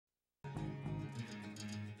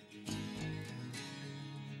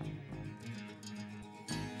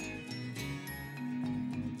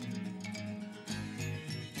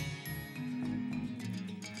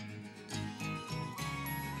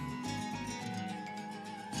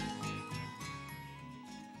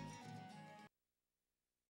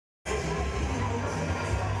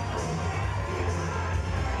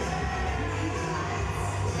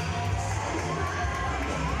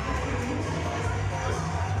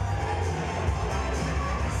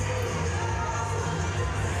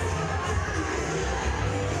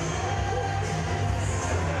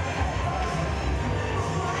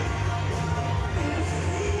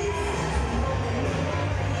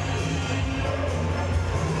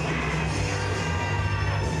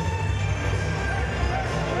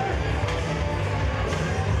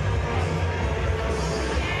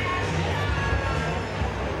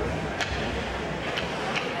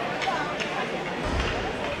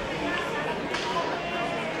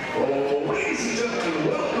Oh, ladies and gentlemen,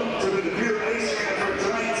 welcome to the DePere JAN for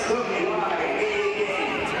tonight's WIAA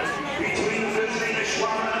game between the visiting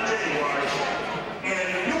Ashwaubenon Jaguars and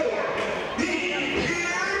your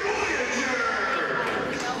DePere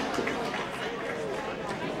Voyagers.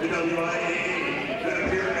 The WIAA, the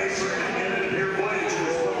DePere JAN, and the DePere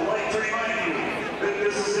Voyagers would like to remind you that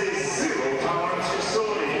this is a zero-tolerance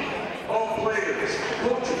facility. All players,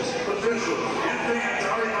 coaches, officials, and fans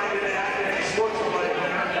are reminded to act in a sportsmanlike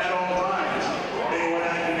manner at all times. Anyone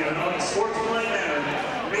acting in an unsportsmanlike manner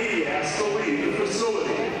may be asked to leave the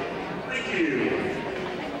facility. Thank you.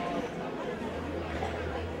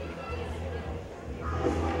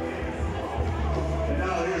 And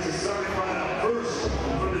now here's the starting lineup. First,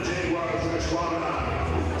 for the Jaguars of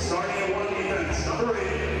Ashwaubenon. Starting at one defense, number 8,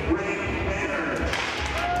 Ray Banner.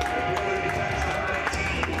 At the other defense, number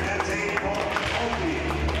 19, Matt Paul.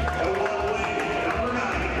 At one wing, number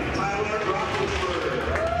 9, Tyler Roethlisberger.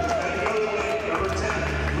 At the other wing, number 10,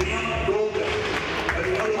 Liam Golden. At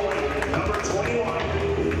the other wing, number 21,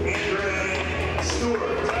 Andre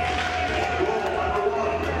Stewart. At goal, number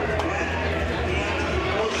 1, Matt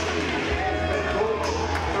Deanton. Head coach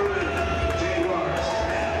for the Jaguars,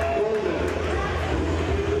 Matt Golden.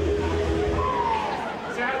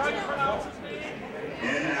 Is that how you pronounce his name?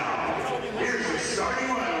 And now, here's the starting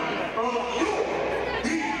lineup of your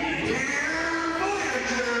DePere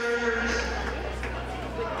Voyagers.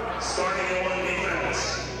 Starting at one defense,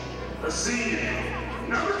 a senior,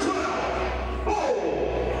 number 12, Bo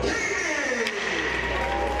King.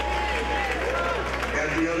 At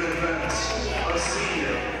the other defense, a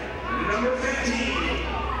senior, number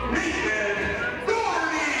 15, Nathan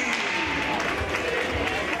Doherty.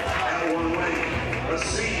 At one wing, a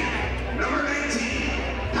senior, number 19,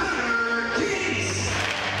 Hunter Keese.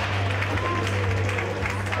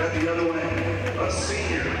 At the other wing, a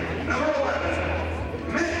senior, number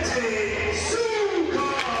 11, Mente Suka.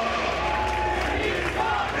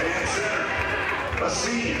 And center, a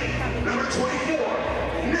senior, number 24,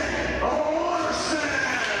 Nick Larson.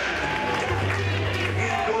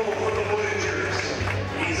 In goal for the Voyagers,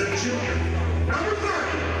 he's a junior, number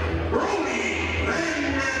 30, Brody Van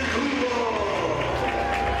Hoovel.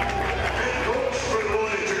 Head coach for the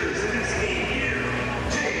Voyagers in his 8th year,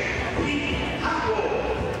 J.P. Happle.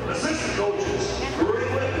 Assistant coaches, Ray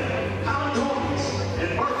Whitman, Colin Torrance,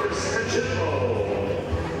 and Marcus Kachimbo.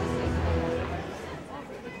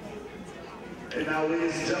 And now,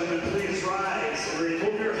 ladies and gentlemen, please rise and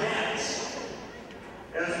remove your hats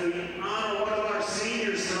as we honor one of our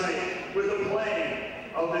seniors tonight with the playing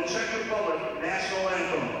of the Czech Republic National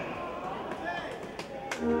Anthem.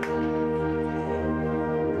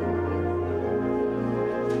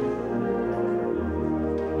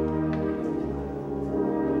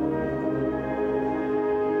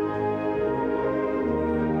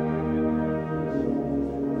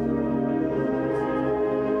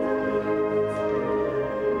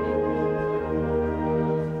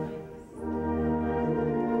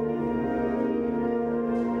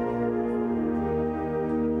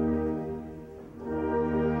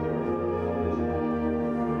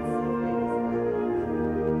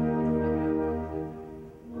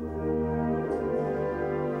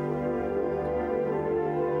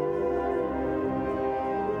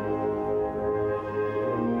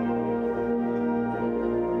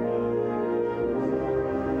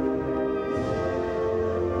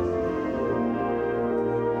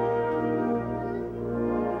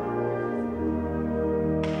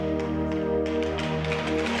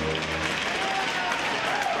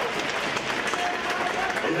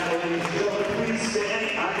 And now, ladies and gentlemen, please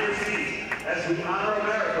stand on your feet as we honor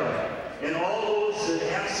America and all those that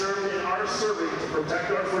have served and are serving to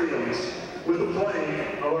protect our freedoms with the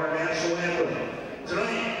playing of our national anthem.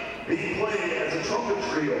 Tonight, being played as a trumpet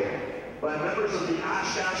trio by members of the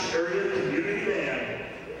Oshkosh Area Community Band.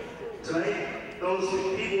 Tonight, those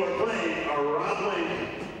people are playing are Rob Link,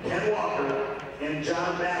 Ken Walker, and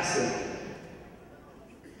John Basson.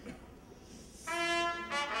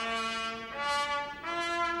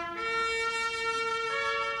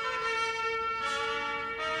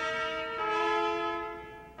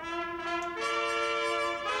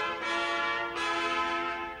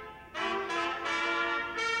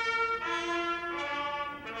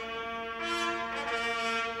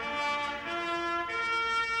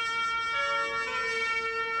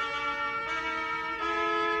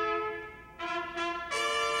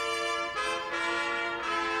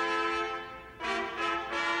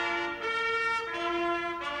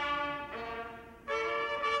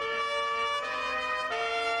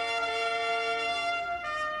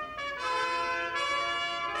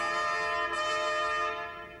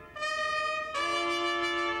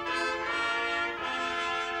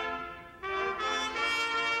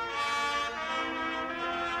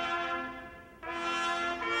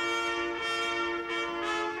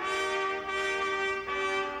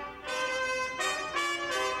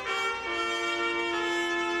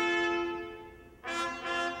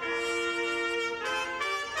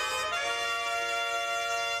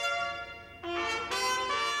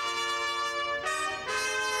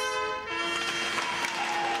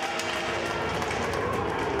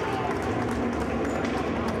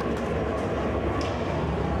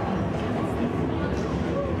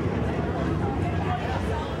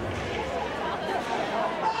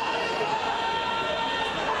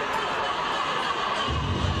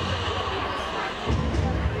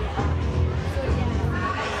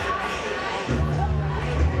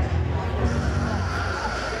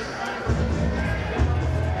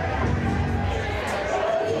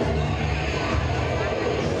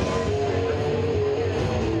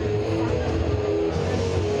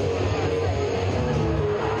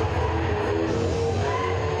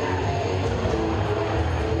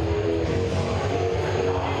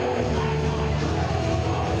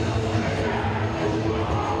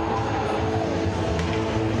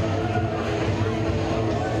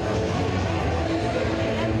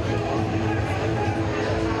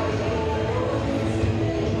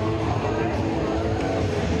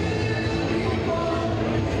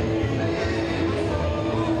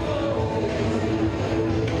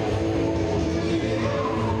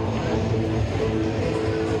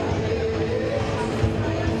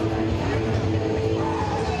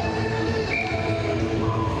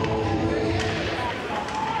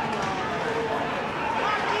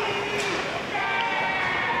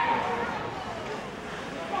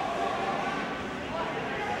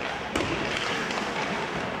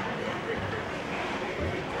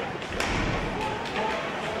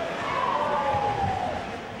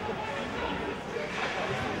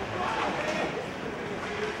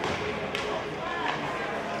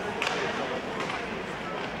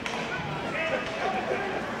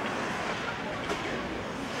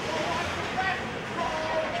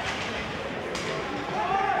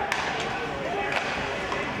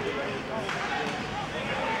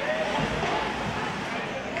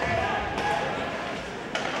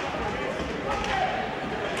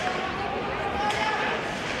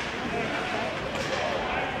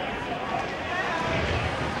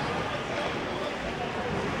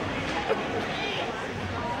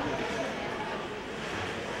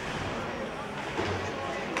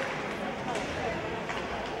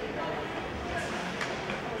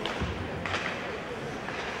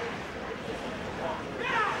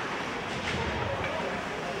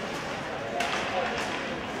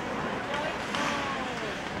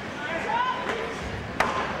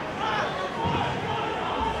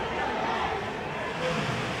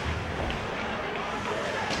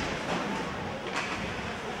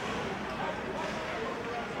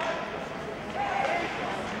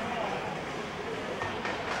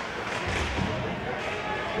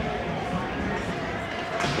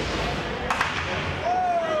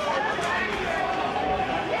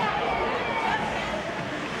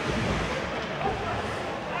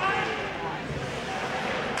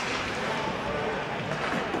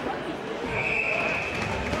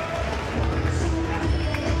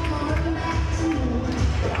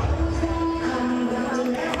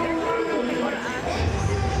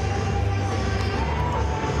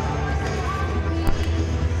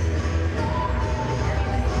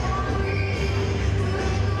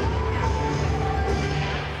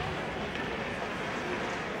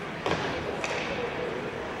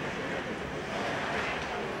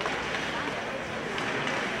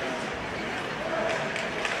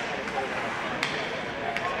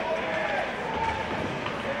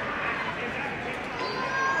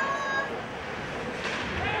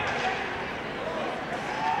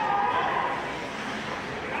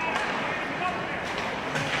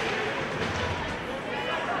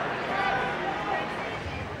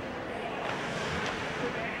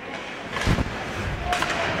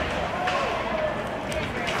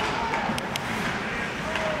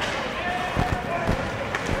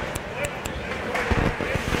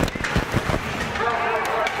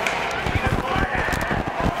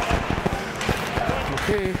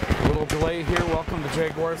 Okay, a little delay here. Welcome to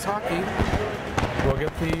Jaguars hockey. We'll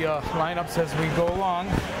get the lineups as we go along.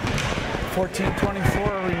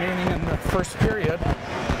 14:24 remaining in the first period,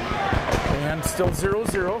 and still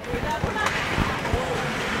 0-0.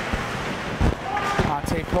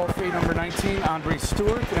 Mate Colfe, number 19, Andre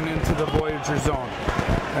Stewart, and into the Voyager zone.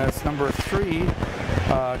 That's number 3,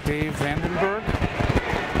 Dave Vandenberg.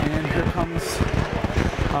 And here comes,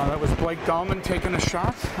 that was Blake Dahlman taking a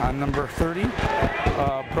shot on number 30,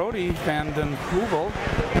 Brody Vanden Heuvel.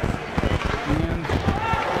 And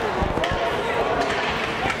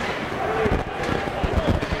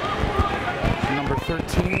number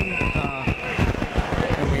 13,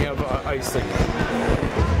 and we have icing.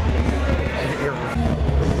 Here.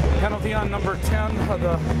 Penalty on number 10 of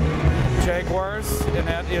the Jaguars, and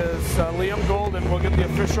that is Liam Golden. We'll get the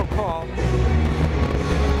official call.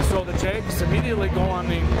 So the Jags immediately go on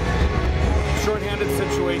the shorthanded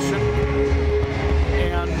situation,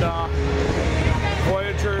 and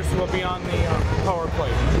Voyagers will be on the power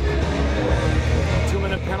play.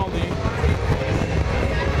 2-minute penalty.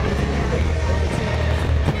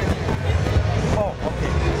 Oh,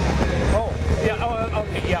 okay. Oh, yeah,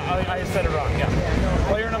 okay, yeah, I said it wrong, yeah.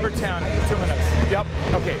 Player number 10, 2 minutes. Yep,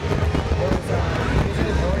 okay.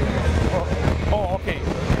 Oh, okay.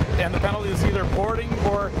 And the penalty is either boarding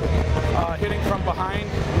or hitting from behind.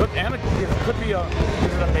 And it could be a,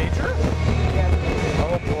 is it a major?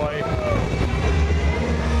 Oh boy.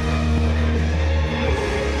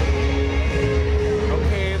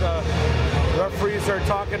 Okay, the referees are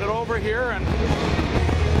talking it over here, and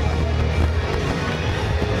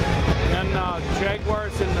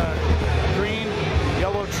Jaguars in the green,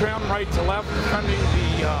 yellow trim, right to left, defending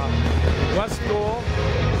the west goal,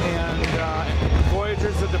 and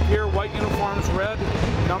Voyagers of DePere, white uniforms, red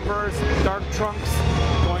numbers, dark trunks,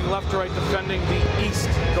 going left to right, defending the east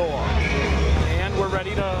goal. And we're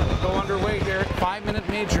ready to go underway here. 5-minute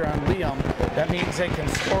major on Liam. That means they can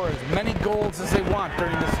score as many goals as they want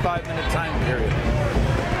during this 5-minute time period.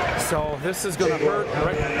 So this is going to hurt.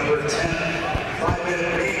 Right? Number 10,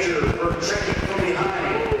 5-minute major for checking from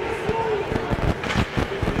behind.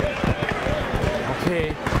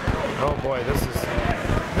 Okay. Oh boy, this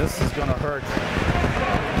is going to hurt.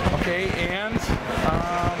 Okay, and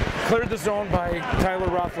cleared the zone by Tyler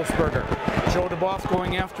Roethlisberger. Joe DeBoff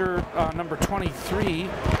going after number 23,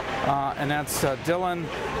 and that's Dylan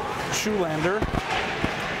Schulander.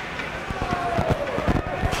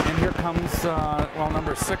 And here comes, well,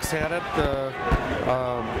 number 6 had it,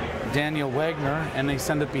 Daniel Wagner, and they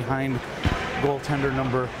send it behind goaltender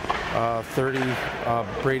number 30,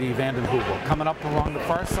 Brady Vanden Heuvel. Coming up along the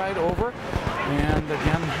far side, over, and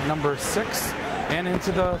again, number 6, and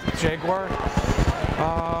into the Jaguar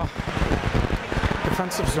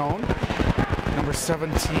defensive zone. Number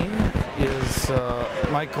 17 is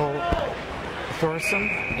Michael Thorson,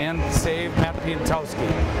 and save Matt Piantowski.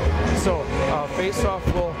 So face-off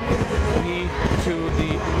will be to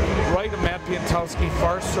the right of Matt Piantowski,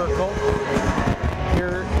 far circle.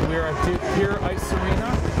 Here we are at DePere Ice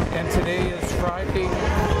Arena, and today is Friday,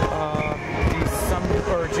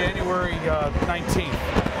 January 19th.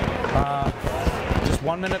 Just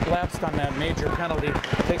 1 minute lapsed on that major penalty.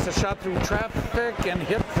 Takes a shot through traffic and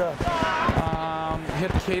hit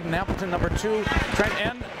Caden Appleton, number 2. Trying to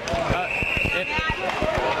end.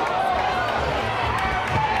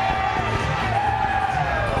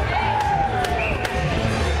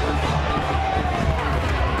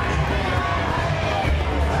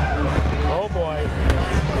 Oh boy.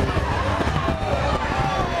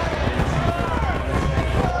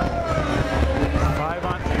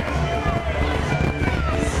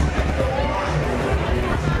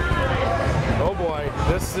 Oh boy,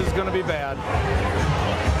 this is going to be bad.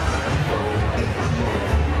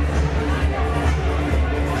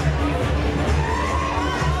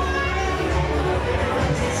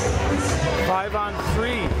 Five on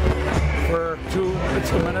 3 for two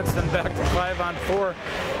minutes, then back to 5 on 4.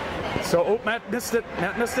 So, oh, Matt missed it.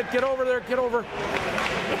 Matt missed it. Get over there. Get over.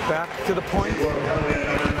 Back to the point.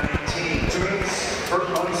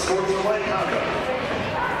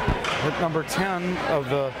 Hit number 10 of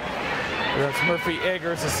the, that's Murphy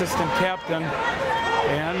Eggers, assistant captain,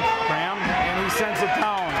 and Graham, and he sends it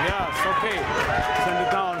down. Yes, okay. Send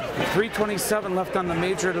it down. 3:27 left on the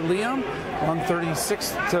major to Liam,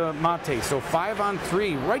 1:36 to Mate. So 5 on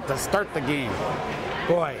 3 right to start the game.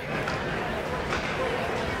 Boy.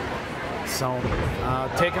 So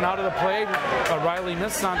taken out of the play, Riley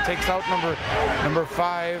Nissan takes out number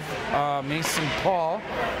 5, Mason Paul.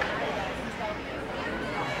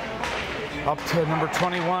 Up to number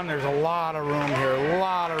 21, there's a lot of room here, a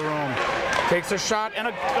lot of room. takes a shot and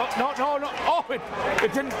a no. Oh, it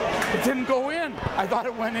didn't go in. I thought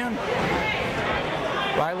it went in.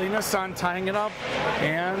 Riley Nissan tying it up,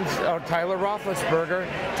 and Tyler Roethlisberger.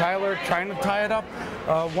 Tyler trying to tie it up.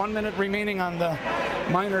 1 minute remaining on the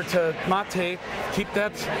minor to Mate. Keep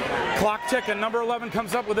that clock ticking. Number 11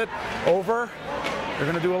 comes up with it. Over. They're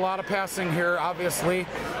going to do a lot of passing here, obviously.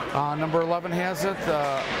 Number 11 has it.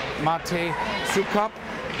 Mate Sukup.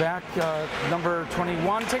 Back, number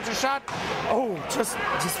 21 takes a shot. Oh, just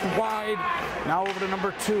wide. Now over to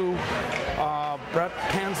number 2, Brett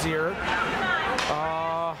Panzier.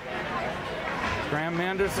 Graham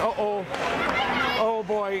Manders. Oh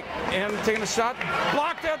boy, and taking a shot.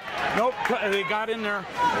 Blocked it. Nope, they got in there.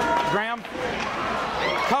 Graham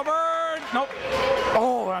covered. Nope.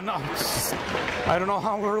 Oh, no. I don't know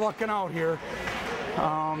how we're looking out here.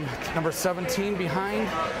 Number 17 behind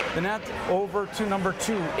the net, over to number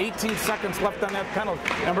 2. 18 seconds left on that penalty.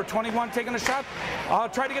 Number 21 taking a shot.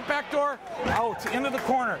 Try to get backdoor. Out into the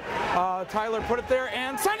corner. Tyler put it there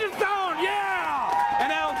and sends it down. Yeah! And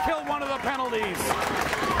that'll kill one of the penalties.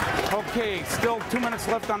 Okay, still 2 minutes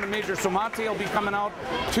left on the major. So Mate will be coming out.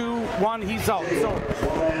 2-1, he's out. So,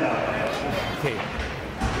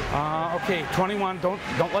 okay, 21. Don't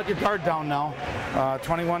let your guard down now.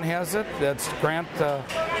 21 has it. That's Grant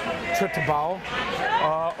Tritabau.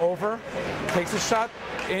 Over, takes a shot,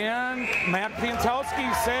 and Matt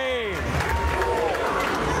Piantowski saved.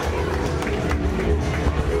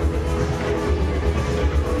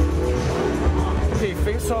 Okay,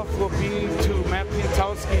 face-off will be to Matt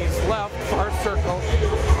Piantowski's left, far circle,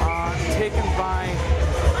 taken by,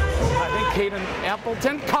 I think, Caden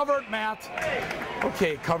Appleton. Covered, Matt.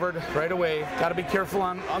 Okay, covered right away. Got to be careful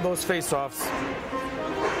on those face-offs.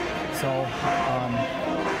 So,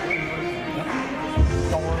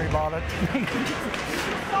 don't worry about it.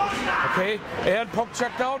 Okay, and poke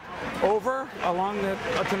checked out. Over along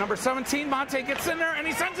to number 17. Mate gets in there and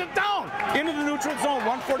he sends it down into the neutral zone.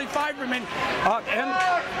 1:45 remaining. And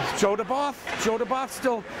Joe DeBoff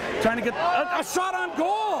still trying to get a shot on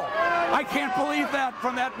goal. I can't believe that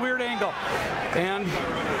from that weird angle. And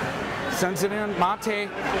sends it in. Mate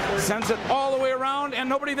sends it all the way around and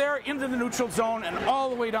nobody there into the neutral zone and all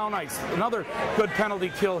the way down ice. Another good penalty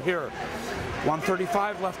kill here.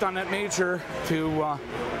 1:35 left on that major to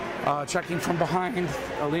checking from behind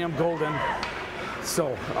Liam Golden.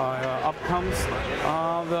 So up comes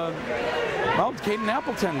Caden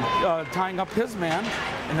Appleton tying up his man,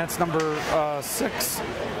 and that's number 6,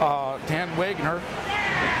 Dan Wagner.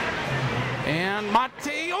 And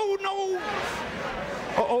Mate, oh no!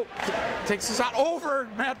 Takes a shot over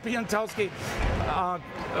Matt Piantowski.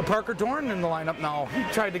 Parker Dorn in the lineup now. He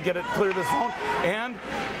tried to get it clear the zone, and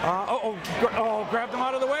grabbed him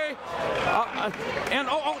out of the way, and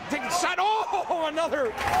take a shot.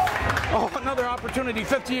 Another opportunity.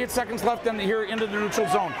 58 seconds left in here into the neutral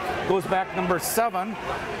zone. Goes back number 7,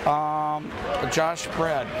 Josh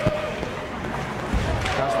Brad.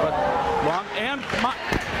 Long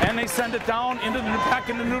and they send it down back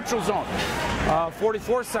in the neutral zone.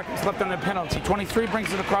 44 seconds left on the penalty. 23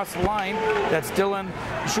 brings it across the line. That's Dylan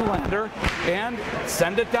Schulander, and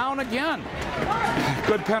send it down again.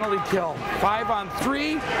 Good penalty kill. 5 on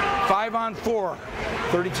 3, 5 on 4.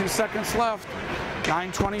 32 seconds left.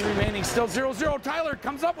 9:20 remaining. Still 0-0. Tyler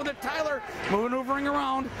comes up with it. Tyler maneuvering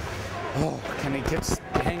around. Can he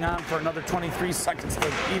hang on for another 23 seconds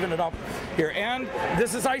to even it up here? And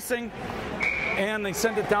this is icing. And they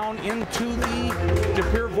send it down into the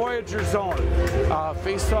DePere Voyager zone.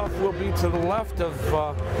 Face-off will be to the left of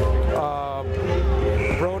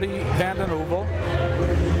Brody Van den Heuvel.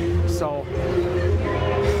 So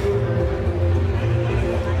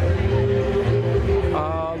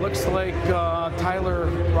looks like Tyler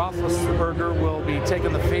Roethlisberger will be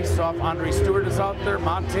taking the face-off. Andre Stewart is out there,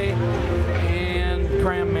 Mate, and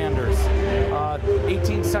Graham Manders.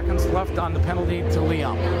 18 seconds left on the penalty to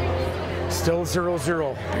Liam. Still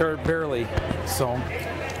 0-0, barely. So,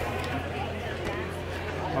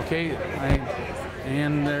 okay,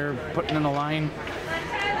 and they're putting in the line.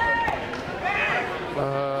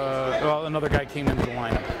 Well, another guy came into the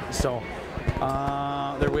lineup. So,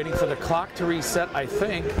 they're waiting for the clock to reset, I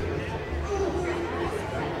think.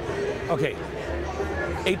 Okay,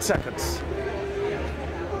 8 seconds.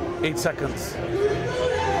 8 seconds.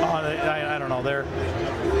 I don't know. They're.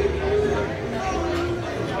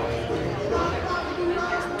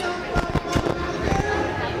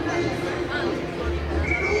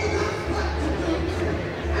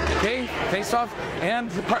 Okay, face off,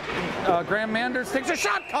 and Graham Manders takes a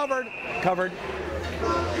shot, covered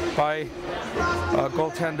by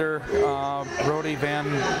goaltender Brody Van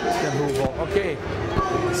den Heuvel. Okay,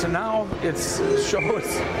 So now it's shows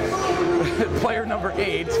player number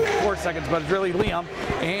 8, 4 seconds, but it's really Liam.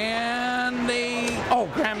 And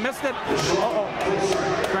Graham missed it.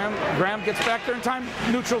 Graham gets back there in time.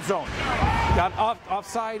 Neutral zone. Got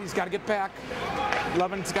offside. He's got to get back.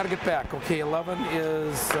 11's got to get back. Okay, 11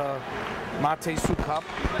 is Mate Sukap.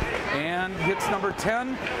 And hits number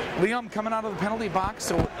 10. Liam coming out of the penalty box,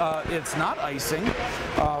 so it's not icing.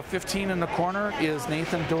 15 in the corner is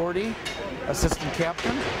Nathan Doherty, assistant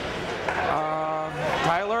captain.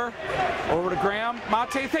 Tyler over to Graham. Mate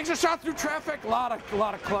takes a shot through traffic. A lot of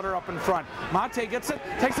clutter up in front. Mate gets it,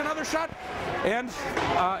 takes another shot, and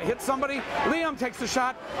hits somebody. Liam takes the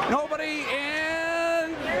shot. Nobody,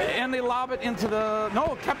 and they lob it into the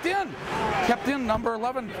kept in. Number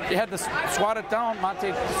 11 had to swat it down.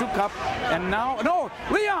 Mate Sukap, and now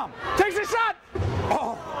Liam takes a shot.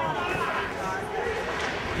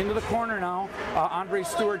 Into the corner now. Andre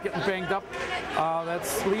Stewart getting banged up.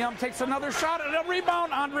 That's Liam takes another shot and a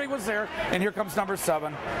rebound. Andre was there, and here comes number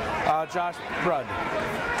 7, Josh Brudd.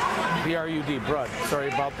 B-R-U-D, Brudd. Sorry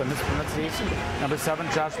about the mispronunciation. Number 7,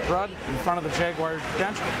 Josh Brudd, in front of the Jaguars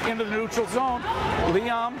bench, into the neutral zone.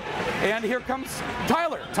 Liam, and here comes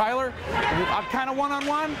Tyler. Tyler, kind of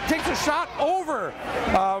one-on-one, takes a shot over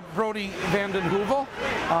Brody Vanden Heuvel.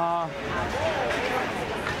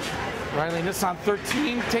 Riley Nissan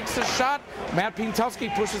 13 takes a shot. Matt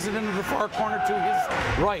Pientowski pushes it into the far corner to his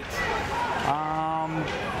right.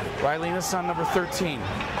 Riley Nissan number 13.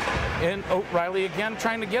 And Riley again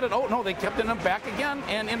trying to get it. Oh no, they kept him back again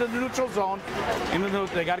and into the neutral zone.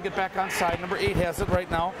 They got to get back on side. Number 8 has it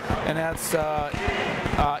right now, and that's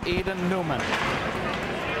Aiden Newman.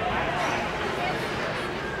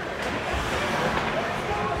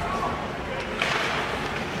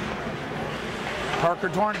 Parker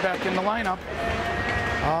Dorn back in the lineup.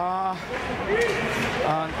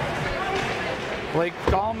 Blake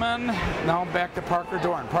Dahlman now back to Parker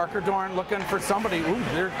Dorn. Parker Dorn looking for somebody. Ooh,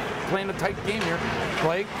 they're playing a tight game here.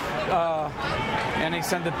 Blake, and they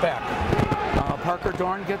send it back. Parker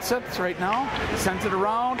Dorn gets it right now. Sends it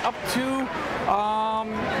around up to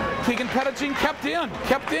Keegan Pettigene. Kept in.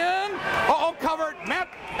 Covered. Matt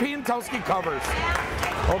Pientowski covers.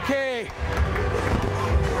 Okay.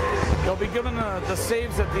 They'll be given the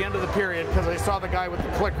saves at the end of the period because I saw the guy with the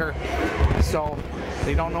clicker, so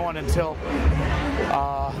they don't know it until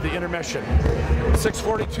the intermission.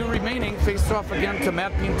 6:42 remaining. Faced off again to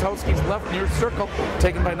Matt Pientowski's left near circle,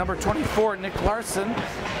 taken by number 24, Nick Larson.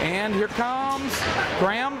 And here comes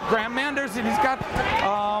Graham Manders, and he's got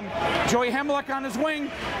Joey Hamlick on his wing.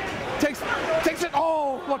 Takes it.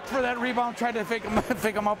 Oh, looked for that rebound. Tried to fake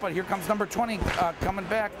him up, but here comes number 20 coming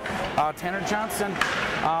back. Tanner Johnson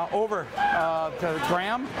over to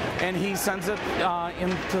Graham, and he sends it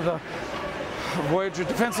into the Voyager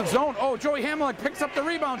defensive zone. Oh, Joey Hamlick picks up the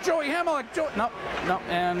rebound. Joey Hamlick. No,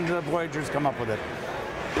 and the Voyagers come up with it.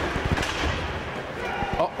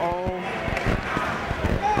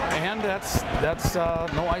 And that's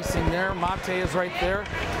no icing there. Mate is right there,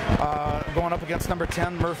 going up against number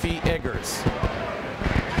 10, Murphy Eggers.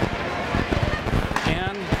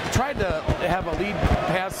 And tried to have a lead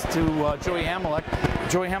pass to Joey Hamlick.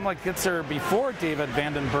 Joey Hamlick gets there before David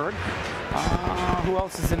Vandenberg. Who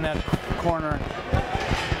else is in that corner?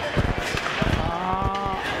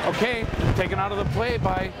 Okay, taken out of the play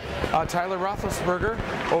by Tyler Roethlisberger.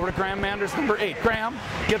 Over to Graham Manders, number 8. Graham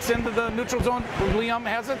gets into the neutral zone. Liam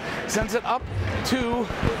has it, sends it up to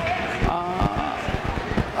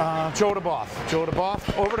Joe DeBoff. Joe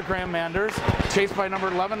DeBoff over to Graham Manders, chased by number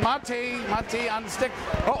 11. Mate on the stick.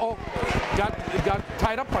 Got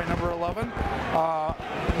tied up by number 11.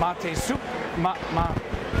 Mate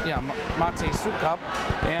Sukap,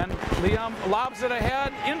 and Liam lobs it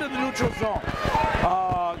ahead into the neutral zone.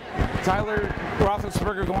 Tyler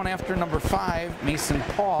Roethlisberger going after number 5, Mason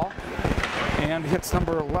Paul, and hits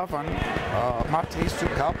number 11, Mate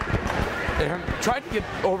Sukap. And tried to get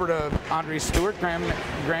over to Andre Stewart. Graham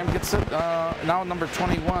gets it. Now number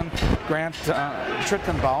 21, Grant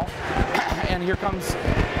Trittenbaugh. And here comes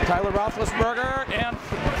Tyler Roethlisberger, and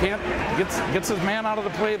gets his man out of the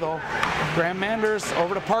play though. Graham Manders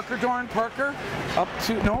over to Parker Dorn. Parker up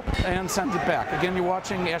to and sends it back. Again, you're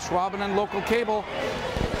watching Ashwaubenon local cable,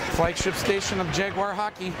 flagship station of Jaguar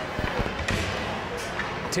hockey.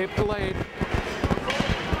 Tape delayed.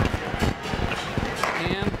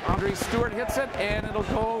 And Andre Stewart hits it, and it'll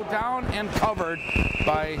go down and covered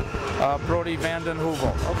by Brody Vanden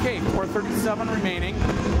Heuvel. Okay, 4:37 remaining.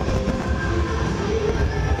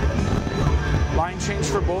 Line change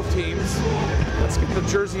for both teams. Let's get the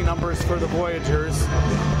jersey numbers for the Voyagers.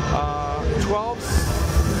 12,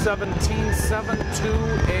 17, 7, 2,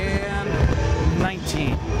 and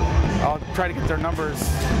 19. I'll try to get their numbers.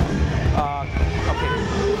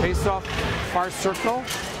 Okay, face off far circle,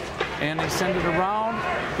 and they send it around,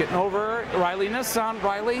 getting over Riley Nissan.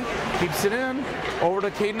 Riley keeps it in, over to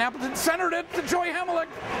Caden Appleton, centered it to Joey Hemelick,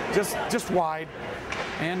 just wide.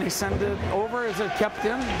 And they send it over as it kept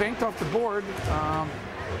in, banked off the board.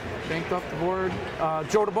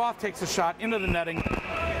 Joe DeBoff takes a shot into the netting.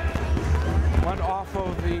 Went off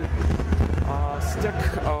of the stick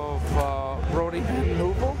of Brody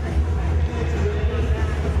Nouvel.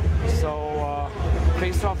 So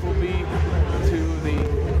face-off will be to the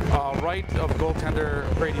right of goaltender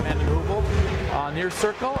Brady Nouvel, near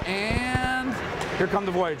circle, and here come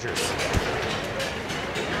the Voyagers.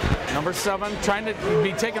 Number 7 trying to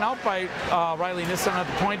be taken out by Riley Nissan at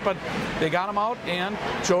the point, but they got him out, and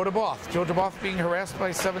Joe DeBoff. Joe DeBoff being harassed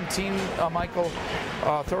by 17 Michael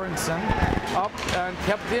Thorensen. Up and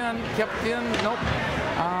kept in, nope.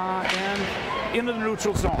 And into the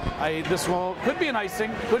neutral zone. This could be an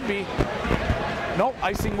icing, could be. Nope,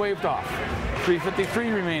 icing waved off.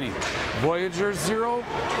 3:53 remaining. Voyagers 0.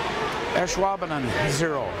 Ashwaubenon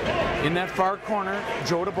 0. In that far corner,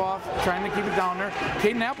 Joe DeBoff trying to keep it down there.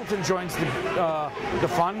 Caden Appleton joins the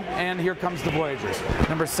fun, and here comes the Voyagers.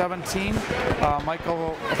 Number 17,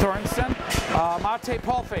 Michael Thorensen. Mate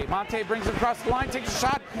Palfe. Mate brings it across the line, takes a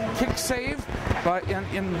shot, kick save, but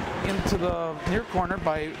into the near corner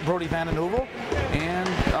by Brody Nouvel. And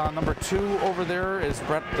number 2 over there is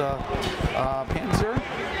Brett Panzer.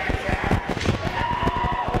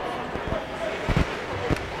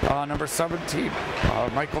 Number 17,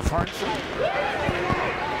 Michael Thorensen.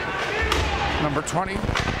 Number 20,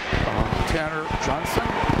 Tanner Johnson.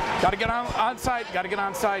 Got to get onside.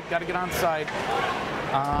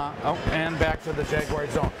 And back to the Jaguar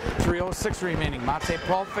zone. 3:06 remaining. Mate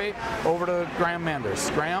Palfe over to Graham Manders.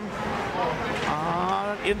 Graham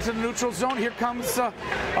into the neutral zone. Here comes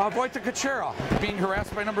Wojtek Kachera being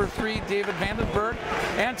harassed by number 3, David Vandenberg,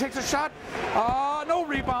 and takes a shot. No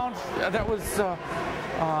rebound. That was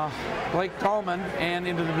Blake Tallman, and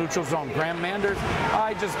into the neutral zone. Graham Manders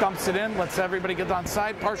just dumps it in, lets everybody get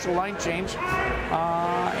onside. Partial line change.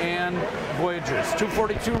 And Voyagers.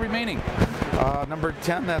 2:42 remaining. Number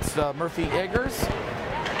 10, that's Murphy Eggers.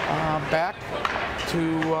 Back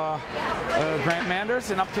to Grant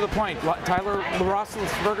Manders and up to the point. Tyler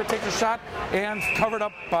Rosselsberger takes a shot and covered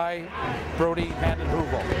up by Brody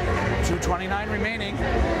Nouvel. 2:29 remaining.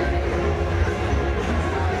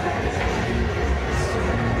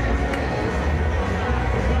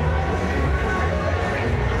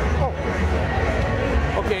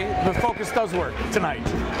 Okay, the focus does work tonight.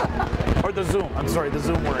 Or the Zoom. I'm sorry, the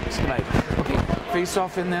Zoom works tonight. Okay, face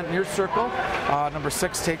off in that near circle. Number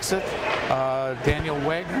 6 takes it. Daniel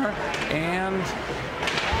Wagner. And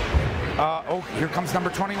here comes number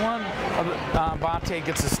 21. Bate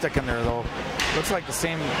gets a stick in there though. Looks like the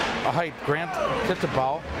same height. Grant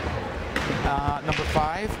Kittabau. Number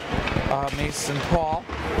 5, Mason Paul.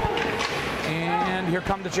 And here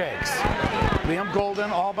come the Jags. Liam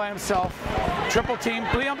Golden all by himself. Triple team.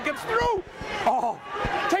 Liam gets through. Oh,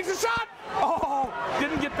 takes a shot. Oh,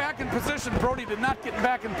 didn't get back in position. Brody did not get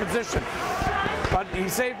back in position. But he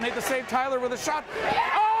made the save. Tyler with a shot.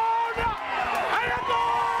 Oh, no. And a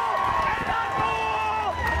goal.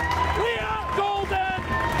 Liam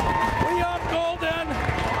Golden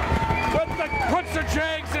puts the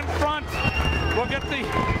Jags in front. We'll get the,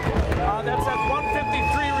 that's at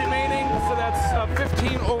 1:53 remaining, so that's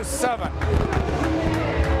 15:07.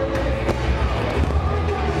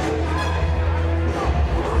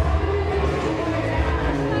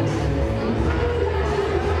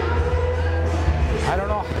 I don't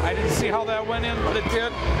know. I didn't see how that went in, but it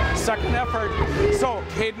did. Second effort. So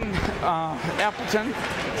Caden Appleton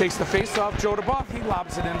takes the face-off. Joe DeBoff, he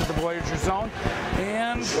lobs it into the Voyager zone.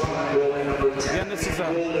 And again, this is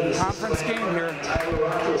a conference game here.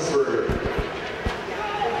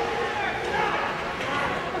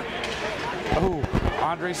 Oh,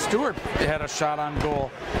 Andre Stewart had a shot on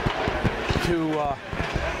goal to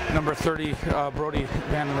number 30, Brody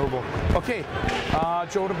Nouvel. Okay,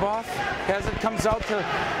 Joe DeBoff has it, comes out to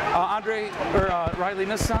Riley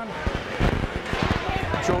Nissan.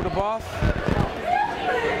 Joe DeBoff.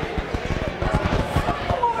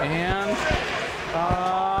 And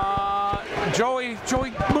Joey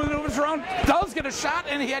moves around, does get a shot,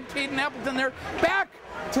 and he had Caden Appleton there. Back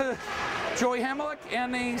to Joey Hemelick,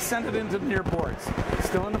 and they send it into the near boards.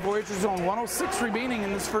 Still in the Voyager zone. 1:06 remaining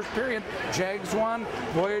in this first period. Jags 1,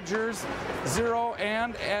 Voyagers 0,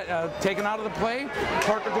 and taken out of the play,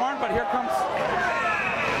 Parker Dorn, but here comes,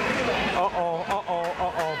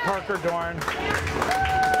 Parker Dorn.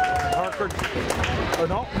 Parker.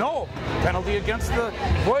 Oh, no. Penalty against the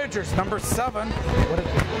Voyagers. Number 7.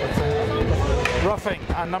 Roughing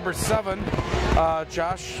on number 7,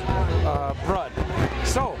 Josh Brudd.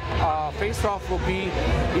 So, face-off will be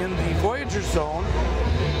in the Voyager zone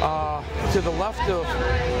to the left of,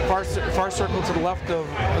 far circle to the left of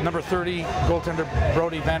number 30, goaltender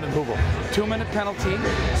Brody Van Den Heuvel. 2-minute penalty,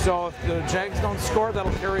 so if the Jags don't score,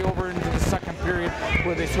 that'll carry over into the second period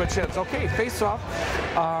where they switch heads. Okay, face-off,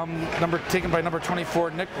 taken by number 24,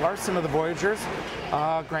 Nick Larson of the Voyagers.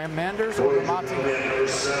 Graham Manders over to Monty.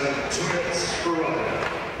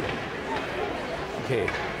 Okay.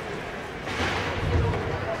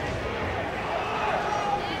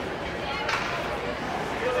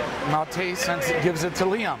 Mate gives it to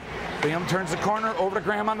Liam. Liam turns the corner over to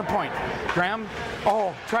Graham on the point. Graham,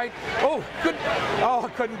 good.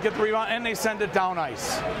 Couldn't get the rebound, and they send it down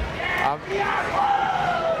ice.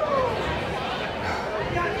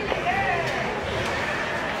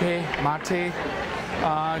 Okay, Mate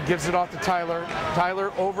gives it off to Tyler.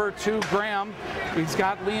 Tyler over to Graham. He's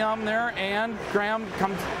got Liam there, and Graham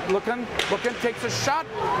comes looking, takes a shot.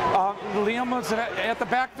 Liam was at the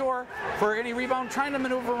back door for any rebound, trying to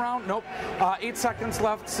maneuver around. Nope. 8 seconds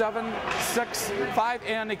left. 7, 6, 5,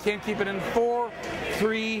 and they can't keep it in. 4,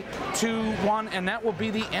 3, 2, 1, and that will be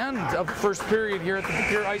the end of the first period here at the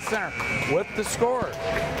DePere Ice Center. With the score,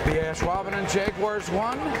 the Ashwaubenon Jaguars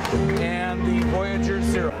 1 and the Voyagers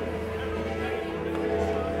 0.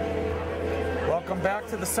 Welcome back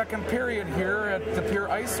to the second period here at the DePere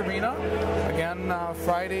Ice Arena. Again,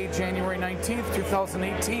 Friday, January 19th,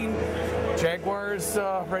 2018. Jaguars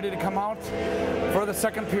ready to come out for the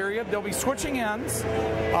second period. They'll be switching ends.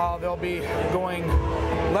 They'll be going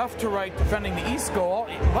left to right, defending the east goal,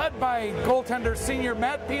 led by goaltender senior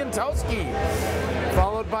Matt Piantowski,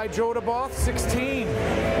 followed by Joe DeBoth, 16,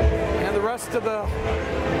 and the rest of the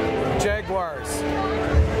Jaguars.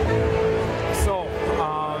 So,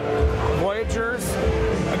 Voyagers,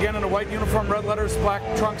 again in a white uniform, red letters, black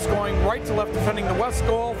trunks, going right to left, defending the west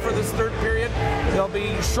goal for this third period. They'll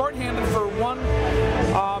be shorthanded for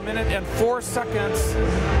 1 minute and 4 seconds.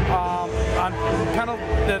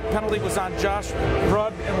 That penalty was on Josh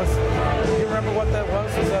Brudd. Do you remember what that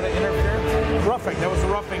was? Was that an interference? Roughing. That was a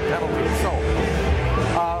roughing penalty. So,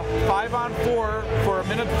 5 on 4 for a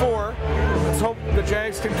minute 4. Let's hope the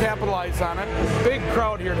Jags can capitalize on it. Big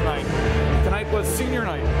crowd here tonight. Tonight was senior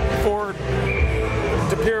night for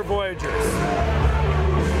DePere Voyagers.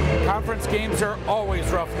 Conference games are always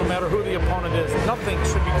rough, no matter who the opponent is. Nothing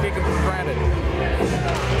should be taken for granted.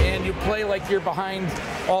 And you play like you're behind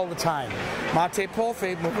all the time. Mate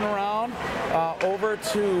Polfade moving around over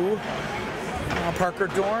to Parker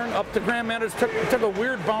Dorn, up to Graham Manders, took a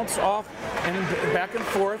weird bounce off and back and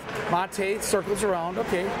forth. Mate circles around,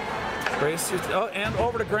 okay. Brace, and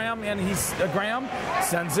over to Graham, and Graham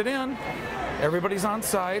sends it in. Everybody's on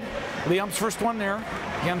side. Liam's first one there.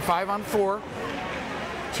 Again, 5 on 4.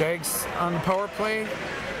 Jags on the power play.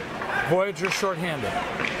 Voyager shorthanded.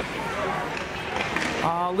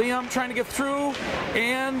 Liam trying to get through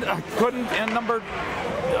and couldn't, and number,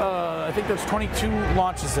 I think there's 22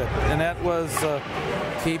 launches it, and that was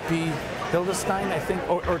KP Hildestein, I think,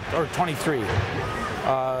 or 23.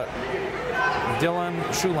 Dylan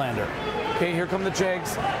Schulander. Okay, here come the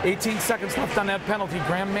Jags. 18 seconds left on that penalty.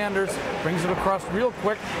 Graham Manders brings it across real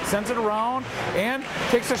quick, sends it around, and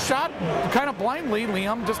takes a shot kind of blindly.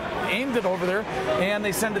 Liam just aimed it over there, and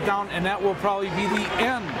they send it down, and that will probably be the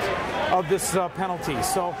end of this penalty.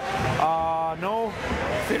 So, no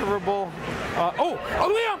favorable.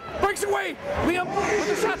 Liam breaks away. Liam with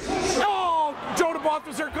the shot. Oh, Joe DeBoth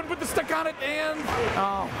was there, couldn't put the stick on it, and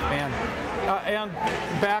oh man. And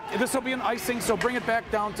back. This will be an icing, so bring it back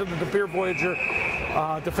down to the DePere Voyager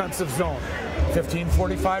defensive zone.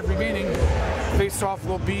 15:45 remaining. Face-off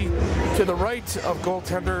will be to the right of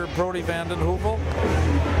goaltender Brody Van Den Heuvel.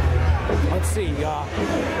 Let's see.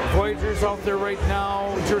 Voyagers out there right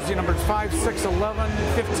now. Jersey numbers 5, 6, 11,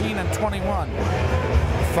 15, and 21.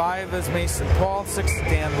 5 is Mason Paul, 6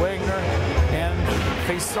 Dan Wagner, and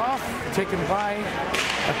face-off taken by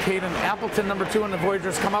Caden Appleton, number 2, and the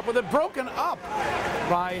Voyagers come up with it, broken up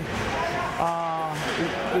by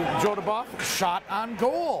Joe DeBoth. Shot on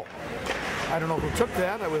goal. I don't know who took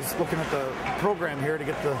that. I was looking at the program here to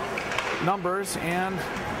get the numbers, and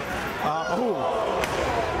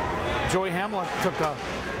Joey Hamlet took a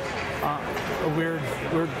weird.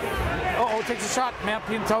 Takes a shot. Matt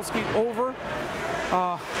Piantowski over.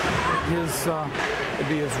 his it'd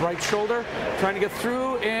be his right shoulder, trying to get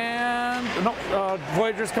through, and no,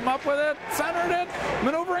 Voyagers come up with it, centered it,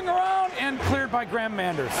 maneuvering around, and cleared by Graham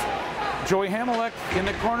Manders. Joey Hamelek in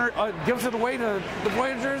the corner gives it away to the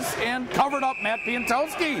Voyagers, and covered up Matt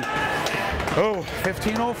Piantowski. Oh,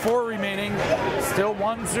 15:04 remaining, still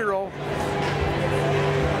 1-0.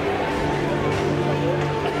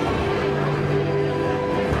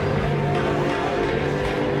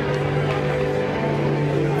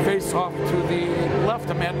 Face off to the left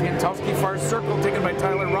of Matt Piantowski, far circle taken by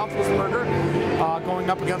Tyler Roethlisberger, going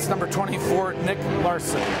up against number 24, Nick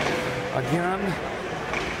Larson. Again,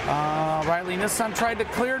 Riley Nissan tried to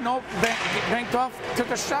clear, nope, banked off, took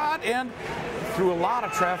a shot, and through a lot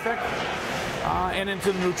of traffic, and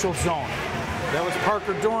into the neutral zone. That was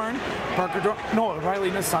Parker Dorn, no,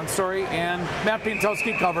 Riley Nissan, sorry, and Matt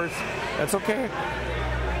Piantowski covers. That's okay.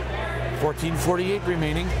 14:48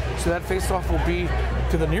 remaining, so that face-off will be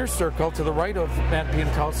to the near circle, to the right of Matt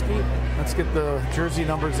Piantowski. Let's get the jersey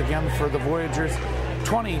numbers again for the Voyagers.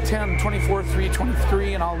 20, 10, 24, 3,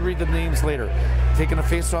 23, and I'll read the names later. Taking a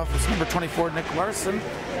face-off is number 24, Nick Larson.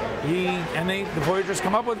 The Voyagers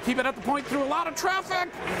come up with, keep it at the point through a lot of traffic,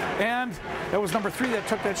 and that was number 3 that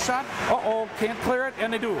took that shot. Can't clear it,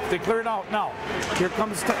 and they do. They clear it out now. Here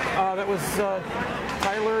comes, that was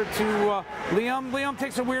Tyler to Liam. Liam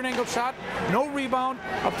takes a weird angle shot, no rebound,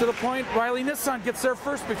 up to the point. Riley Nissan gets there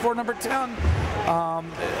first before number 10.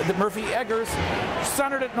 Murphy Eggers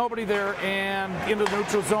centered it, nobody there, and into the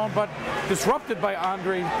neutral zone, but disrupted by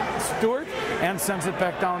Andre Stewart, and sends it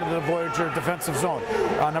back down to the Voyager defensive zone.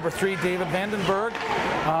 Number 3, David Vandenberg,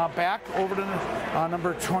 back over to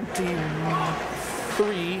number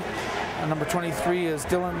 23. Number 23 is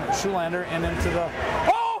Dylan Schulander, and into the...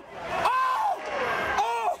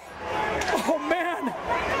 Oh, man!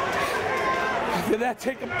 Did that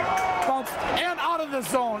take a bounce? And out of the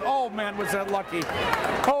zone. Oh, man, was that lucky.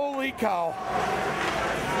 Holy cow.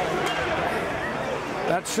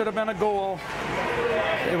 That should have been a goal.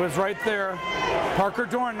 It was right there. Parker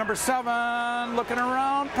Dorn, number 7, looking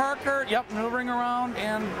around. Parker, yep, maneuvering around,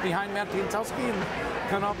 and behind Matt Piantowski, and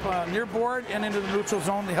coming up near board and into the neutral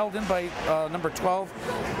zone. They held in by number 12,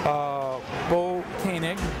 Bo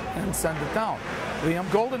Koenig, and send it down. Liam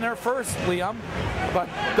Golden there first, Liam, but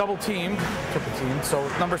double teamed, triple teamed, so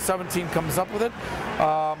number 17 comes up with it.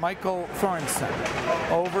 Michael Thorensen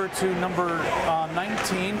over to number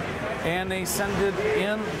 19, and they send it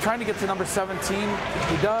in, trying to get to number 17.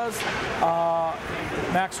 He does.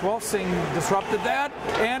 Max Wolfsing disrupted that,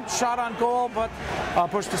 and shot on goal, but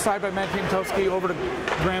pushed aside by Matt Piantowski over to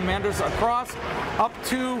Graham Manders across, up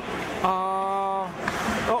to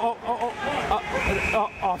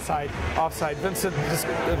offside.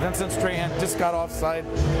 Vincent Strahan just got offside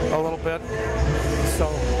a little bit. So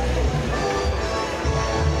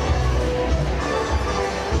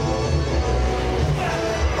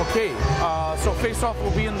okay, so face-off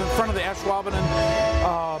will be in the front of the Ashwaubenon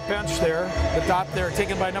bench there. The dot there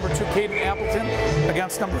taken by number 2, Caden Appleton,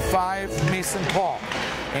 against number 5, Mason Paul.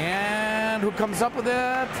 And who comes up with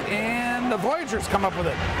it? And the Voyagers come up with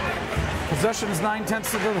it. Possession is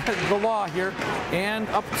 9/10 of the law here, and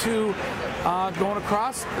up to going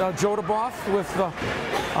across, Joe DeBoff with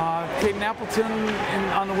Caden Appleton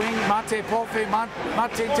on the wing. Mate Polfe. Mate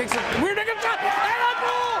takes a weird shot, and a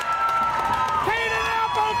goal! Caden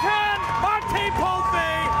Appleton! Mate Polfe!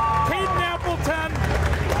 Caden Appleton!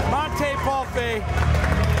 Mate Polfe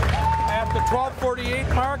at the 12:48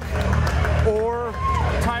 mark, or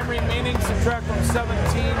time remaining, subtract from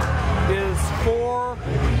 17, is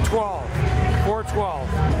 4:12. 4:12.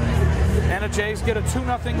 And the Jays get a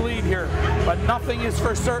 2-0 lead here, but nothing is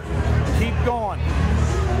for certain. Keep going.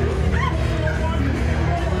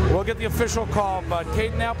 We'll get the official call, but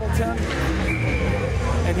Caden Appleton,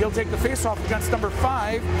 and he'll take the face-off against number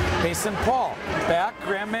 5, Mason Paul. Back,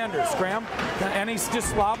 Graham Manders. Graham, and he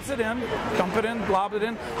just lobs it in, dump it in, lob it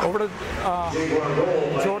in, over to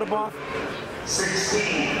Joe DeBoff.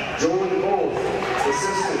 16, Joe DeBoff,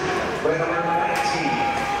 assisted by number 19,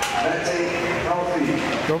 Mate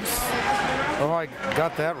Healthy. Oops. Oh, I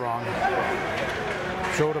got that wrong.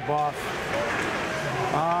 Joe DeBoff.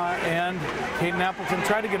 And Caden Appleton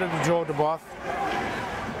tried to get it to Joe DeBoff.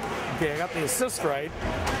 Okay, I got the assist right,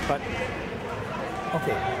 but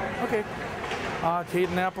okay.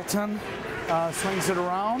 Caden Appleton swings it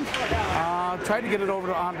around, tried to get it over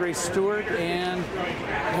to Andre Stewart, and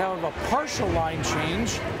have a partial line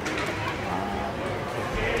change,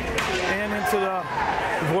 and into the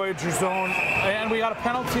Voyager zone, and we got a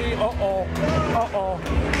penalty.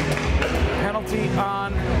 Penalty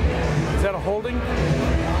on, is that a holding?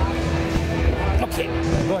 Okay,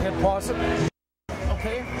 go ahead, pause it.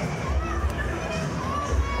 Okay,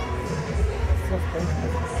 We'll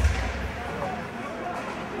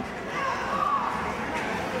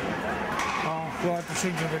have to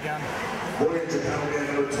change it again. Voyager penalty on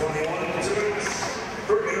number 21, 2 minutes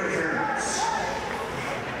for interference.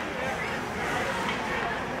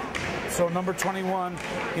 So number 21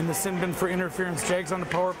 in the sin bin for interference. Jags on the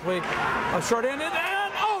power play. A short end and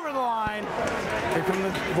over the line. Here come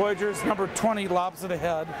the Voyagers. Number 20 lobs it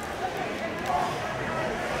ahead.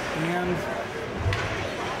 And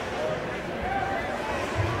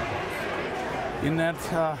in that,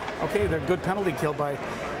 okay, they're good penalty kill by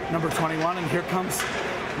number 21, and here comes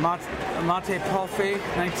Mate Palfe,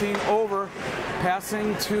 19 over,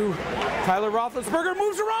 passing to Tyler Roethlisberger,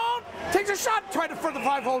 moves around, takes a shot, tried it for the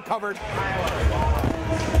 5-hole covered.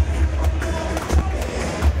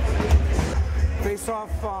 Face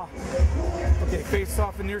off, okay, face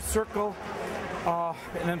off in near circle,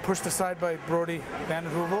 and then pushed aside by Brody Van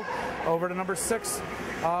Den Heuvel. Over to number 6,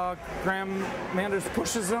 Graham Manders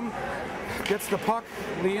pushes him. Gets the puck,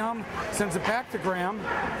 Liam sends it back to Graham.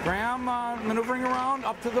 Graham maneuvering around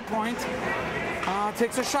up to the point.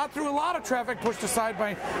 Takes a shot through a lot of traffic, pushed aside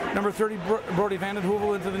by number 30, Brody Van Den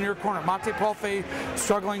Heuvel into the near corner. Mate Palfe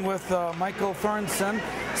struggling with Michael Thorensen.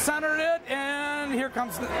 Centered it, and here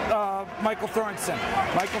comes Michael Thorensen.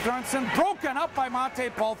 Michael Thorensen broken up by Mate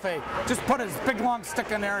Palfe. Just put his big long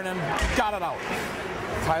stick in there and then got it out.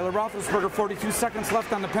 Tyler Roethlisberger, 42 seconds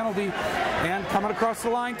left on the penalty, and coming across the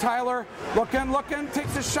line, Tyler looking,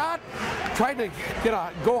 takes a shot, tried to get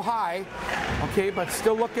a go high, okay, but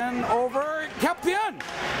still looking over, kept in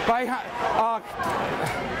by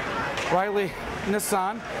Riley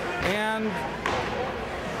Nissan, and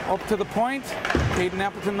up to the point. Caden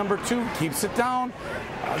Appleton, number 2, keeps it down.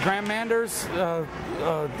 Graham Manders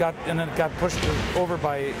got pushed over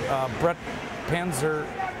by Brett Panzler.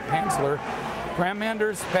 Graham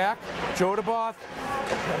Manders back, Joe DeBoth,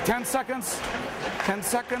 10 seconds,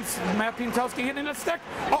 Matt Piętowski hitting a stick,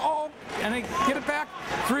 and they get it back,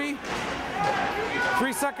 3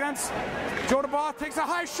 seconds, Joe DeBoth takes a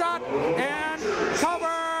high shot, and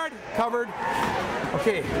covered,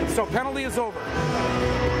 okay, so penalty is over.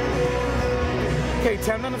 Okay,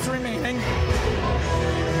 10 minutes remaining.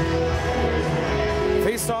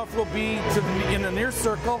 Face-off will be in the near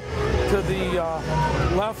circle to the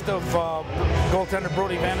left of goaltender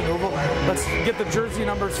Brody Van Den Heuvel. Let's get the jersey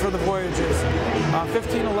numbers for the Voyagers.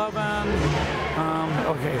 15-11.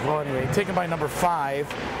 Okay, well anyway, taken by number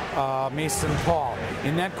 5, Mason Paul.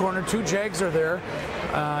 In that corner, 2 Jags are there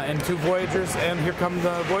and 2 Voyagers. And here come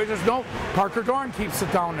the Voyagers. No, Parker Dorn keeps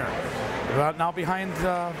it down there. Now behind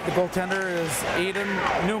the goaltender is Aiden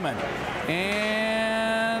Newman.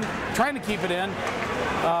 And trying to keep it in.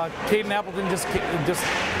 Caden Appleton just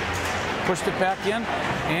pushed it back in,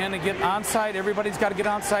 and to get onside, everybody's got to get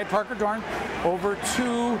onside. Parker Dorn over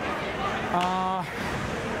to, I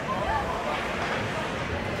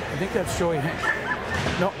think that's Joey.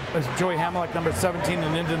 No, it's Joey Hamelick, number 17,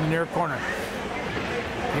 and into the near corner.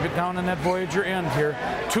 Keep it down in that Voyager end here.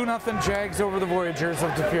 2-0 Jags over the Voyagers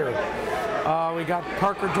of DePere. We got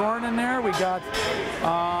Parker Dorn in there. We got,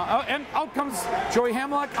 and out comes Joey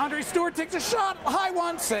Hamelick. Andre Stewart takes a shot. High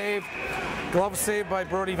one, save. Glove save by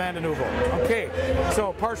Brody Van Den Heuvel. Okay,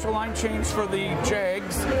 so partial line change for the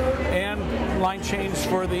Jags and line change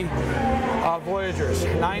for the Voyagers.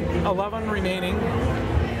 9:11 remaining.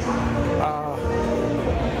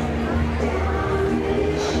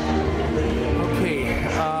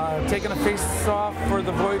 Taking a face-off for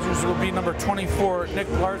the Voyagers will be number 24, Nick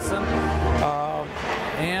Larson.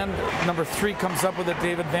 And number 3 comes up with it,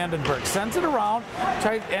 David Vandenberg. Sends it around,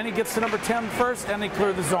 and he gets to number 10 first, and they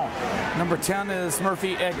clear the zone. Number 10 is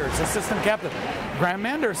Murphy Eggers, assistant captain. Graham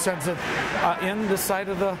Manders sends it in the side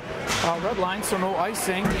of the red line, so no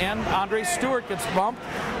icing. And Andre Stewart gets bumped.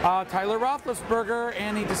 Tyler Roethlisberger,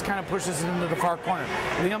 and he just kind of pushes it into the far corner.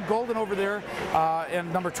 Liam Golden over there,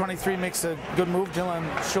 and number 23 makes a good move. Dylan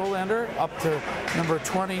Scholander up to number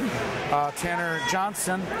 20, Tanner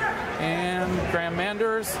Johnson, and Graham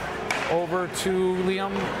Manders over to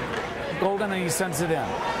Liam Golden, and he sends it in.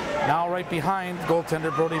 Now right behind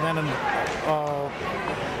goaltender Brody Van Den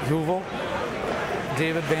Heuvel,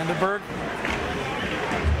 David Vandenberg.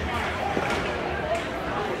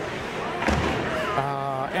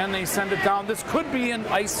 And they send it down. This could be an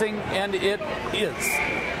icing, and it is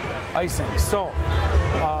icing. So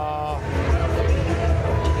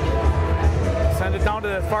send it down to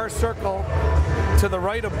the far circle to the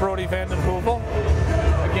right of Brody Van Den Heuvel.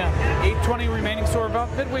 Again, 8:20 remaining, so we're about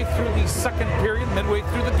midway through the second period, midway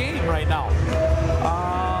through the game right now.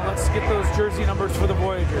 Let's get those jersey numbers for the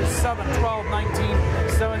Voyagers. 7, 12, 19,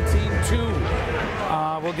 17, 2.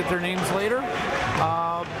 We'll get their names later.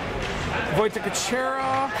 Wojtek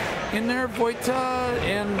Kaczera in there, Wojta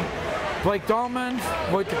and Blake Dahlman,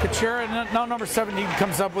 Wojtek Kaczera, and now number 17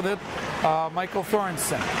 comes up with it, Michael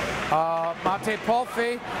Thorensen. Mate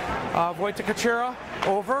Palfe, Wojtek Kaczera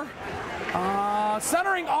over,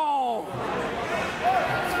 centering, oh!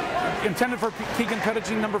 Intended for Keegan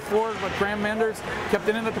Pettigene, number 4, but Graham Manders kept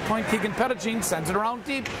it in at the point. Keegan Pettigene sends it around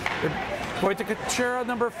deep. Wojtek Kaczera,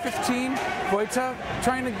 number 15. Wojta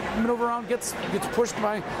trying to maneuver around, gets pushed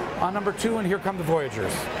by number 2, and here come the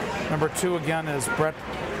Voyagers. Number 2 again is Brett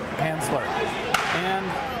Hansler. And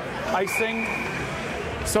icing.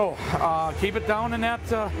 So keep it down in that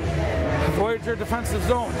Voyager defensive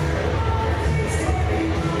zone.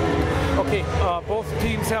 Okay, both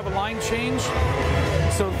teams have a line change.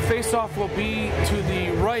 So the face-off will be to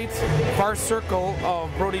the right, far circle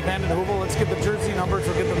of Brody Vanden Heuvel. Let's get the jersey numbers.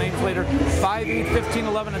 We'll get the names later. 5, 8, 15,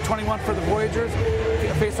 11, and 21 for the Voyagers.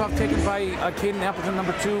 Face-off taken by Caden Appleton,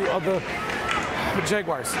 number 2 of the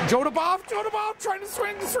Jaguars. Joe DeBoff trying to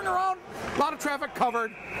swing around. A lot of traffic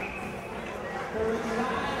covered.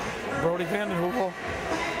 Brody Vanden Heuvel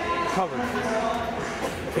covered.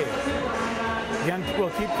 Okay. Again, we'll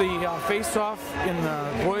keep the face-off in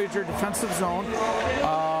the Voyager defensive zone.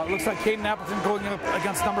 Looks like Caden Appleton going up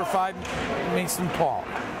against number 5, Mason Paul.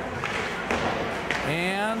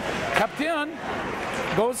 And kept in,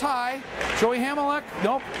 goes high. Joey Hamelek,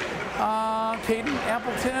 nope. Caden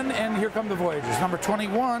Appleton, and here come the Voyagers. Number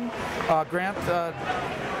 21, Grant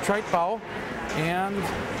Treitbau, and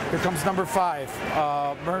here comes number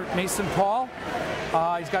 5, Mason Paul.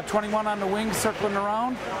 He's got 21 on the wing, circling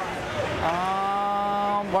around.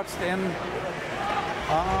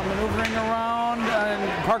 Maneuvering around,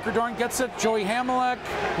 and Parker Dorn gets it. Joey Hamelek,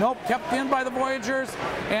 nope, kept in by the Voyagers,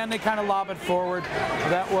 and they kind of lob it forward.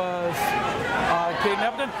 That was Caden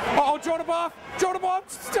Appleton. Oh, Joe DeBoff,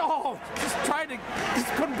 still just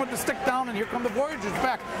couldn't put the stick down, and here come the Voyagers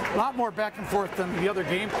back. A lot more back and forth than the other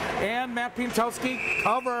game, and Matt Piantowski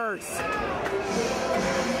covers.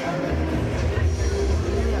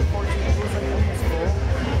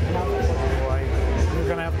 You're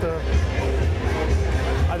gonna have to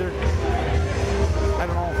either, I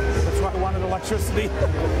don't know, that's why I wanted electricity.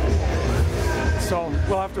 So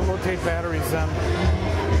we'll have to rotate batteries then.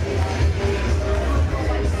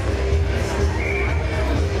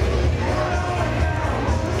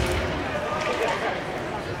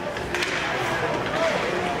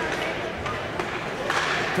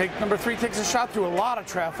 Number 3 takes a shot through a lot of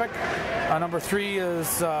traffic. Number 3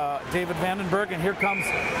 is David Vandenberg, and here comes,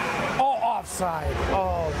 oh, offside.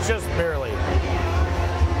 Oh, just barely.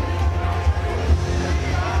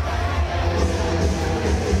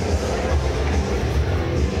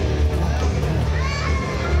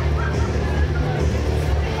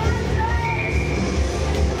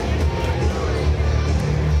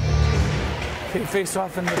 Okay, face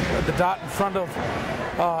off in the dot in front of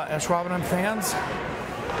Ashwaubenon fans.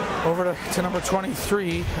 Over to number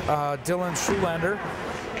 23, Dylan Schulander.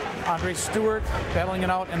 Andre Stewart battling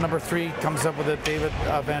it out, and number 3 comes up with it, David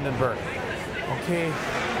Vandenberg. Okay.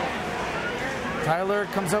 Tyler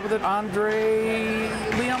comes up with it. Andre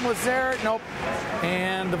Liam was there. Nope.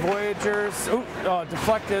 And the Voyagers,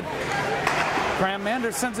 deflected. Graham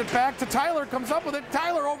Manders sends it back to Tyler, comes up with it.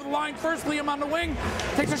 Tyler over the line first, Liam on the wing,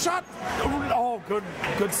 takes a shot. Oh,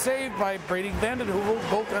 good save by Brady Vanden Heuvel,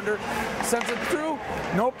 goaltender, sends it through.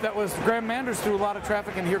 Nope, that was Graham Manders through a lot of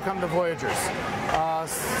traffic, and here come the Voyagers.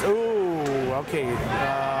 Okay.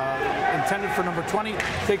 Intended for number 20,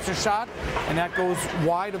 takes a shot, and that goes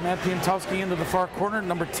wide of Matt Piantowski into the far corner.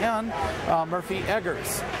 Number 10, Murphy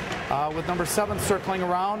Eggers. With number 7 circling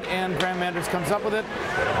around, and Graham Manders comes up with it.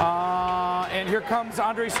 And here comes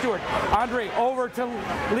Andre Stewart. Andre over to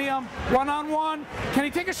Liam, one-on-one. Can he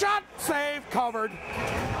take a shot? Save, covered.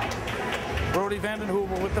 Brody Vanden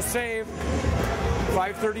Heuvel with the save.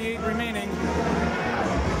 5:38 remaining.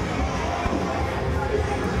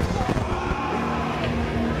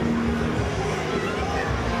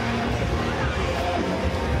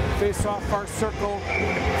 Face off far circle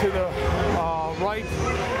to the right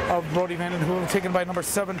of Brody Vanden Heuvel, taken by number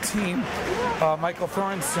 17, Michael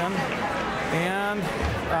Thorensen, and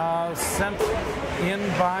sent in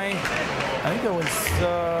by, I think it was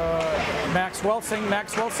Max Welsing.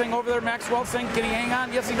 Max Welsing over there. Max Welsing, can he hang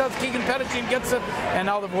on? Yes, he does. Keegan Pettigene gets it, and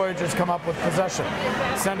now the Voyagers come up with possession.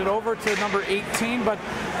 Send it over to number 18, but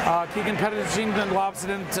Keegan Pettigene then lobs it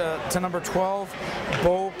into number 12,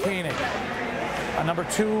 Bo Koenig. Number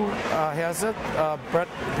 2 has it, Brett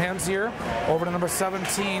Panzier, over to number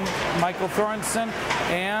 17, Michael Thorensen,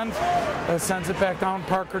 and sends it back down,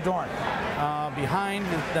 Parker Dorn. Behind,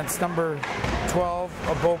 that's number 12,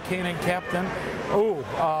 Bo Koenig, captain,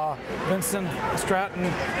 Vincent Stratton,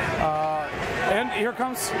 and here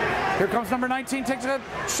comes number 19, takes a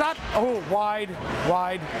shot. Oh, wide,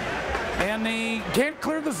 and they can't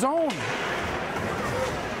clear the zone.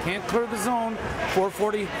 Can't clear the zone.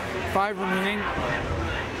 4:45 remaining.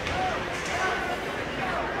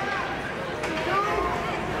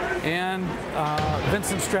 And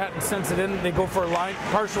Vincent Stratton sends it in. They go for a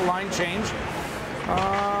partial line change.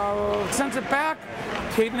 Sends it back.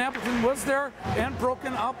 Caden Appleton was there and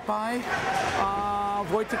broken up by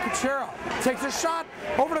Wojtek Kuchera. Takes a shot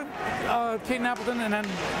over to Caden Appleton and then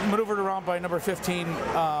maneuvered around by number 15,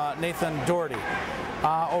 Nathan Doherty.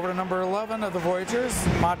 Over to number 11 of the Voyagers,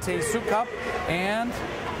 Mate Sukup, and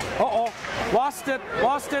lost it.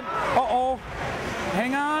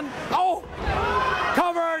 Hang on.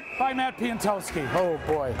 Covered by Matt Piantowski. Oh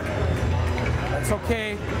boy. That's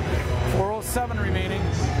okay. 4:07 remaining.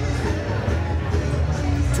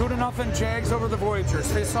 2-0 Jags over the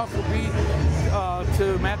Voyagers. Face-off will be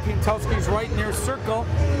to Matt Piantowski's right near circle.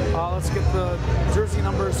 Let's get the jersey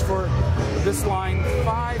numbers for this line.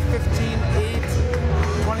 5, 15, 8,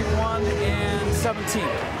 21, and 17.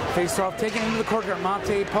 Face-off taken into the courtyard.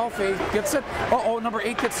 Monte Palfe gets it. Number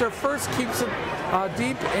 8 gets there first, keeps it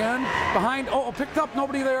deep and behind. Picked up,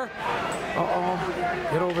 nobody there.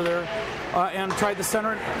 Get over there. And tried the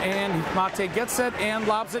center, and Mate gets it and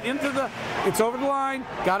lobs it into it's over the line.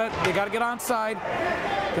 Got it. They got to get onside.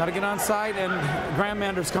 And Graham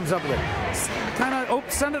Manders comes up with it.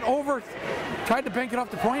 Send it over. Tried to bank it off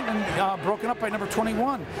the point and broken up by number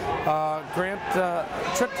 21, Grant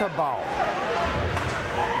Trittabau.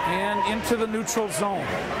 And into the neutral zone.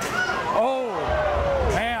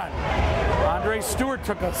 Man. Andre Stewart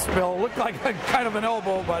took a spill. Looked like kind of an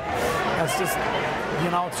elbow, but that's just,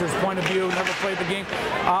 it's his point of view. Never played the game.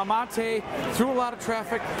 Mate through a lot of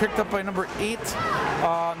traffic. Picked up by number 8,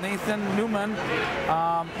 Nathan Newman.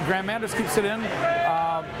 Graham Manders keeps it in.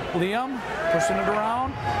 Liam pushing it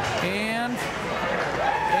around. And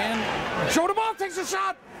Joe DePere takes a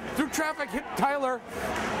shot through traffic. Hit Tyler.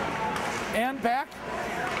 And back.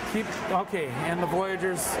 And the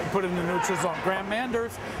Voyagers put in the neutral zone. Graham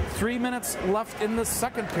Manders, 3 minutes left in the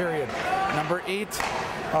second period. Number 8,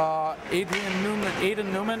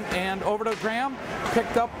 Aiden Newman, and over to Graham,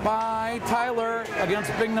 picked up by Tyler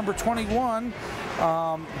against big number 21,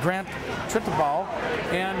 Grant Trittabau,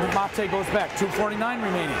 and Mate goes back. 2:49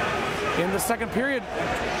 remaining. In the second period,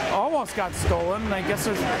 almost got stolen. I guess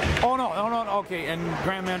there's, and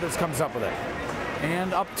Graham Manders comes up with it.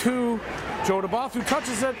 And up to Joe DePere, who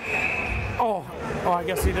touches it. I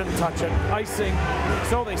guess he didn't touch it. Icing.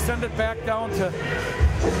 So they send it back down to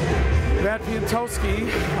Matt Piantowski.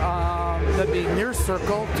 That'd be near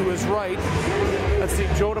circle to his right. Let's see,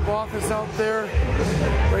 Joe DePere is out there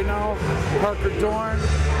right now. Parker Dorn,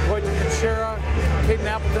 Wojtek Kuchera, Caden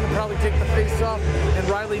Appleton will probably take the face off, and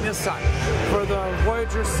Riley Nissan. For the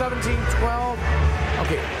Voyagers, 17-12.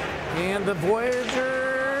 And the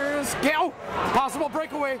Voyagers. Possible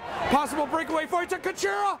breakaway. Wojtek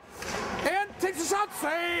Kuchera. And takes a shot.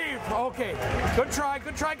 Save. Good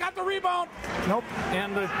try. Got the rebound. Nope.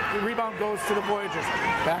 And the rebound goes to the Voyagers.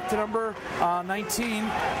 Back to number 19,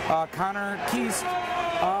 Connor Keast.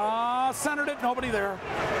 Centered it. Nobody there.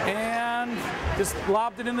 And just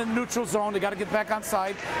lobbed it in the neutral zone. They got to get back on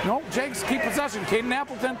side. Nope. Jags keep possession. Caden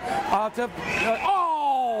Appleton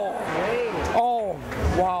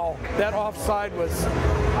wow, that offside was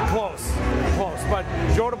close, but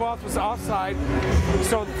Joe DePere was offside,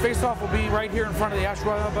 so the face-off will be right here in front of the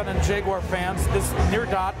Ashwaubenon Jaguar fans. This near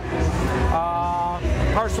dot.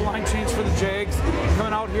 Partial line change for the Jags.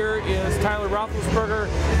 Coming out here is Tyler Roethlisberger,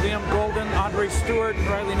 Liam Golden, Andre Stewart,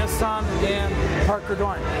 Riley Nissan, and Parker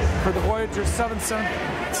Dorn. For the Voyagers,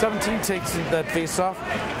 17 takes that face-off,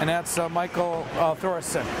 and that's Michael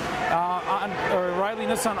Thoresen. Riley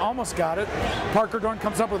Nissan almost got it. Parker Dorn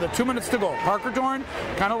comes up with it. 2 minutes to go. Parker Dorn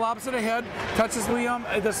kind of lobs it ahead, touches Liam.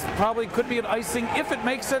 This probably could be an icing. If it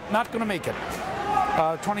makes it, not going to make it.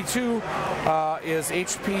 22 is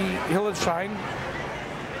HP Hilleshine.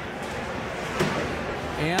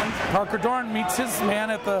 And Parker Dorn meets his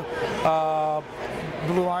man at the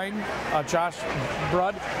blue line, Josh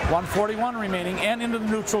Brudd. 1:41 remaining and into the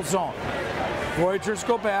neutral zone. Voyagers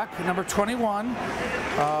go back. Number 21,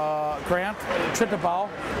 Grant Trittabau.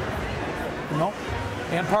 Nope.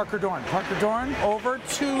 And Parker Dorn. Parker Dorn over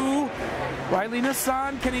to Riley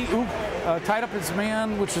Nissan. Can he tied up his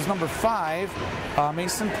man, which is number 5,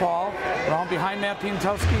 Mason Paul. Around behind Matt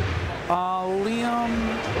Piantowski.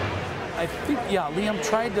 Liam, Liam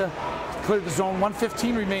tried to clear the zone.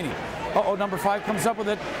 1:15 remaining. Number 5 comes up with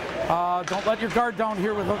it. Don't let your guard down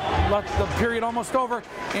here with the period almost over.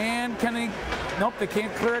 And can he Nope, they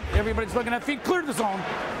can't clear it. Everybody's looking at feet. Cleared the zone.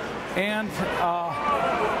 And,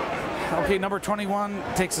 okay, number 21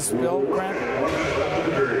 takes a spill. Grant.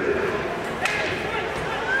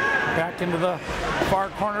 Back into the far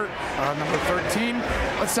corner. Number 13.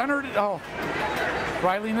 Centered. Oh.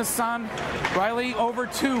 Riley Nissan. Riley over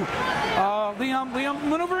to Liam. Liam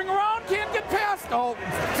maneuvering around. Can't get past. Oh,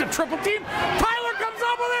 it's a triple team. Tyler comes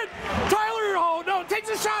up with it. Tyler, oh no, takes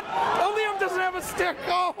a shot. Oh, Liam doesn't have a stick.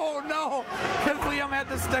 Oh no. If Liam had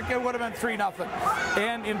the stick, it would have been 3-0.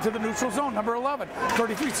 And into the neutral zone, number 11.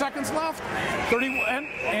 33 seconds left. 31,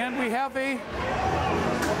 and we have a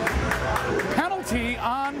penalty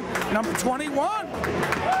on number 21.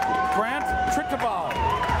 Grant Trickabal.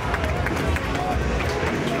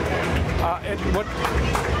 And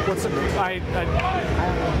what's it?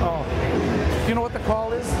 Oh, do you know what the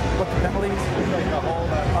call is? What the penalty is?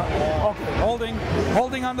 Okay,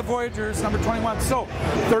 holding on the Voyagers, number 21. So,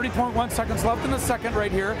 30.1 seconds left in the second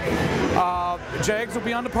right here. Jags will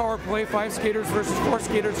be on the power play. 5 skaters versus 4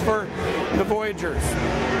 skaters for the Voyagers.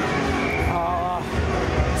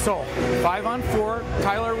 So, 5-on-4.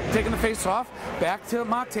 Tyler taking the face off. Back to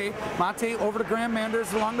Mate. Mate over to Graham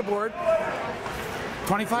Manders along the board.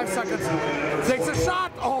 25 seconds. Takes a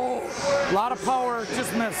shot. Oh, a lot of power.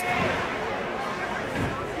 Just missed.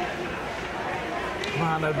 Come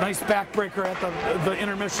on, a nice backbreaker at the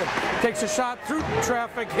intermission. Takes a shot through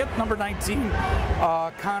traffic. Hit number 19,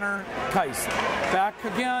 Connor Keist. Back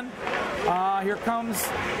again. Here comes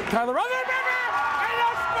Tyler Roethlisberger. And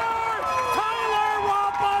a score! Tyler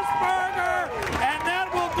Roethlisberger. And that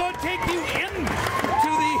will go take you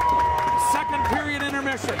into the second period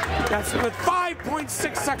intermission. That's with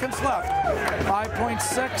 5.6 seconds left.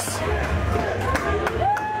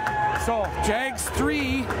 5.6. So, Jags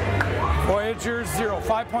 3, Voyagers 0.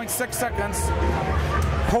 5.6 seconds.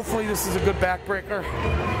 Hopefully this is a good backbreaker.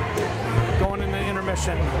 Going into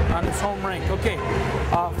intermission on this home rink. Okay,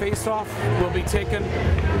 face-off will be taken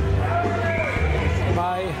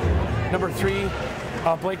by number 3,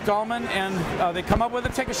 Blake Dahlman, and they come up with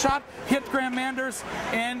it, take a shot, hit Graham Manders,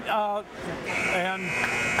 and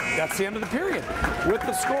that's the end of the period. With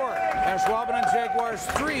the score, Ashwaubenon Jaguars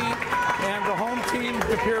 3 and the home team,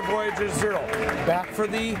 DePere Voyagers 0. Back for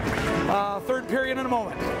the third period in a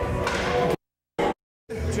moment.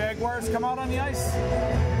 Jaguars come out on the ice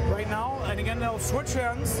right now, and again they'll switch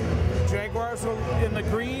ends. Jaguars will in the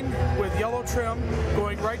green with yellow trim,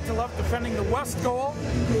 going right to left, defending the west goal,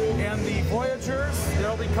 and the Voyagers,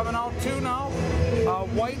 they'll be coming out too now.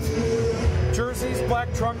 White jerseys,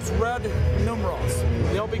 black trunks, red numerals.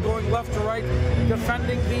 They'll be going left to right,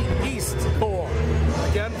 defending the east goal.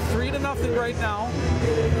 Again, 3-0 right now,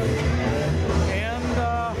 and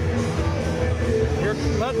you're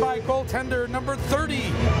led by goaltender number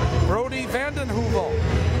 30, Brody Vandenheuvel.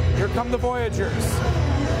 Here come the Voyagers.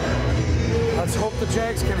 Let's hope the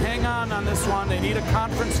Jags can hang on this one. They need a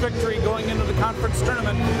conference victory going into the conference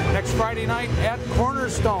tournament next Friday night at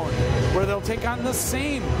Cornerstone, where they'll take on the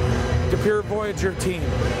same DePere Voyager team.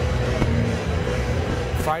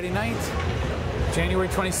 Friday night, January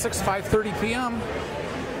 26, 5:30 p.m.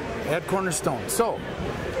 at Cornerstone. So,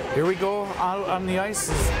 here we go. Out on the ice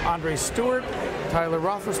is Andre Stewart, Tyler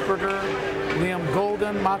Roethlisberger, Liam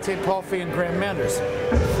Golden, Mate Palfy, and Graham Manders.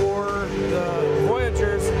 For the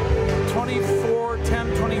Voyagers, 24,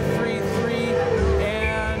 10, 23, 3,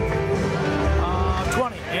 and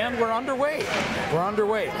 20. And we're underway. We're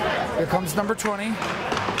underway. Here comes number 20,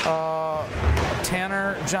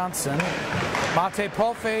 Tanner Johnson. Mate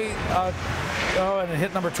Palfy, and it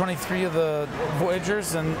hit number 23 of the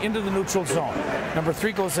Voyagers and into the neutral zone. Number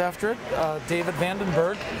 3 goes after it, David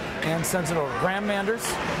Vandenberg, and sends it over. Graham Manders,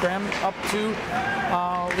 Graham up to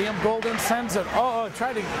Liam Golden, sends it.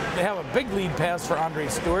 Tried to have a big lead pass for Andre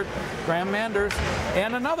Stewart. Graham Manders,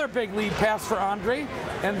 and another big lead pass for Andre,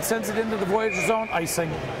 and sends it into the Voyager zone, icing.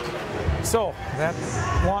 So that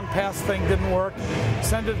long pass thing didn't work.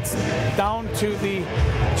 Send it down to the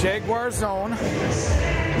Jaguar zone,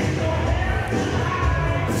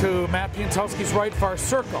 to Matt Piantowski's right far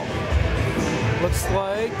circle. Looks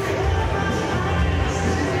like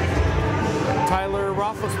Tyler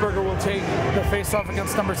Roethlisberger will take the face-off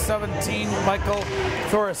against number 17, Michael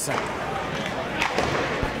Thoresen.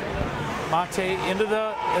 Mate into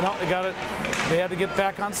the, they got it. They had to get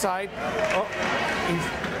back on side.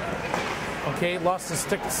 Okay, lost his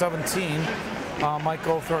stick to 17,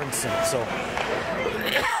 Michael Thoresen. So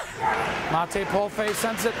Mate Palfy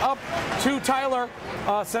sends it up to Tyler,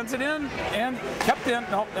 sends it in and kept in.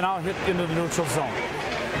 Nope, and now hit into the neutral zone.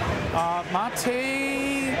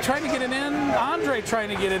 Mate trying to get it in. Andre trying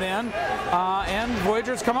to get it in. And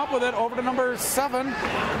Voyagers come up with it over to number 7,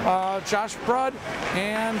 Josh Brudd.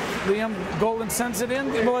 And Liam Golden sends it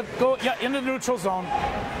in. Will it go into the neutral zone?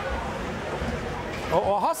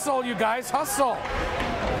 Oh, hustle, you guys, hustle.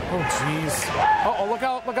 Oh, jeez. Uh-oh, look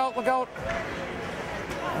out, look out, look out.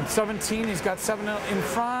 And 17, he's got 7 in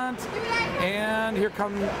front. And here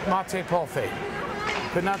comes Mate Polfe.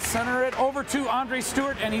 Could not center it. Over to Andre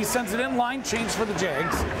Stewart, and he sends it in. Line change for the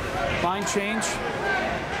Jags. Line change.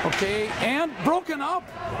 Okay, and broken up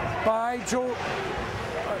by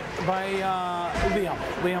Liam.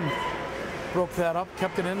 Liam broke that up,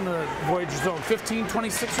 kept it in the Voyager zone.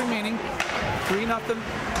 15:26 remaining. 3-0.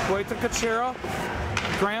 Goethe Kachera.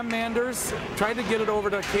 Graham Manders tried to get it over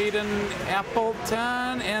to Caden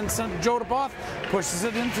Appleton and sent Joe DeBoff. Pushes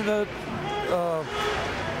it into the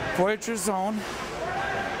Voyager zone.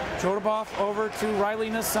 Joe DeBoff over to Riley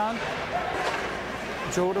Nissan.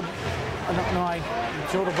 Joe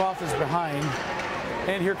DeBoff is behind.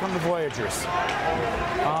 And here come the Voyagers.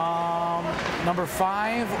 Number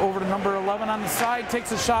 5 over to number 11 on the side.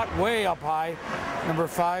 Takes a shot way up high. Number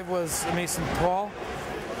 5 was Mason Paul.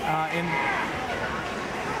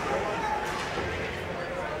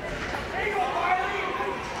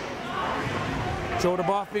 Joe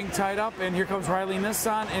DeBoff being tied up, and here comes Riley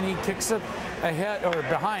Nissan, and he kicks it ahead, or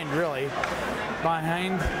behind, really.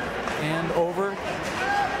 Behind and over.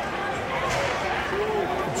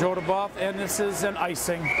 Joe DeBoff, and this is an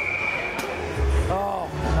icing. Oh,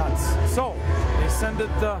 nuts. So, they send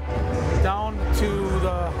it down to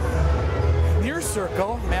the near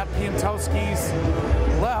circle, Matt Piantowski's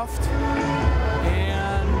left,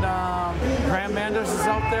 and Graham Manders is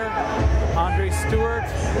out there, Andre Stewart,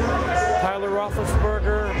 Tyler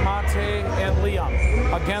Roethlisberger, Mate, and Liam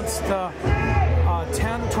against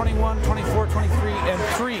 10, 21, 24, 23, and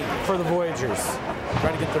 3 for the Voyagers.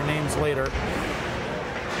 Try to get their names later.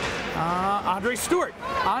 Andre Stewart.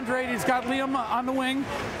 Andre, he's got Liam on the wing.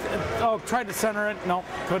 Tried to center it. No,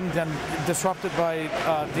 couldn't. And disrupted by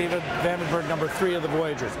David Vandenberg, number 3 of the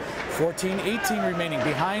Voyagers. 14-18 remaining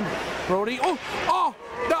behind Brody.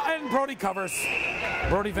 And Brody covers.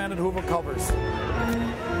 Brody Vandenheuvel covers.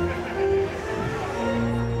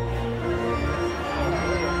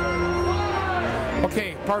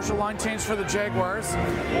 Okay, partial line change for the Jaguars.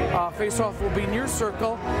 Face-off will be near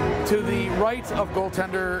circle to the right of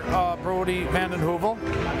goaltender Brody Vandenheuvel.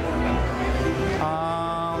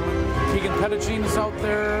 Keegan Pettigene is out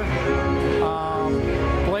there.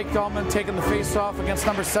 Blake Dahlman taking the face-off against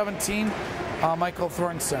number 17, Michael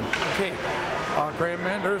Thornton. Okay, Graham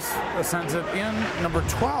Manders sends it in. Number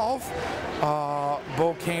 12,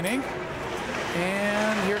 Bo Koenig.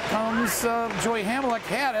 And here comes Joey Hamelick,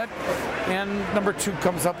 had it, and number 2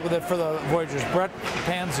 comes up with it for the Voyagers. Brett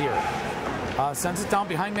Panzier sends it down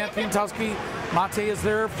behind Matt Piantowski. Mate is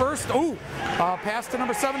there first. Pass to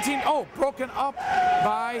number 17. Broken up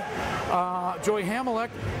by Joey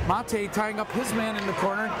Hamelick. Mate tying up his man in the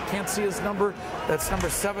corner. Can't see his number. That's number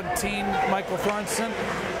 17, Michael Thornton.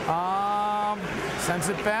 Sends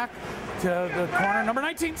it back to the corner. Number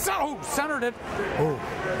 19. Centered it.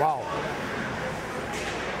 Wow.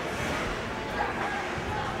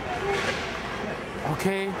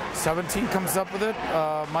 Okay, 17 comes up with it.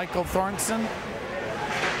 Michael Thornton.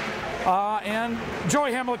 And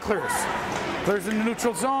Joey Hamlet clears. Clears in the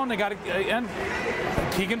neutral zone. They got and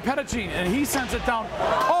Keegan Pettigene, and he sends it down.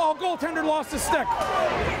 Goaltender lost his stick.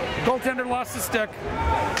 Goaltender lost his stick.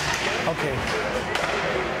 Okay.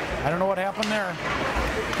 I don't know what happened there.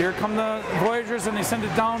 Here come the Voyagers, and they send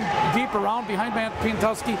it down deep around behind Matt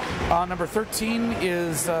Piantowski. Number 13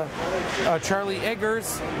 is Charlie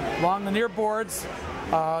Eggers along the near boards.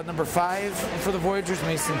 Number 5 for the Voyagers,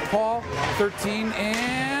 Mason Paul. 13,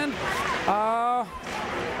 and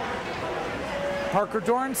Parker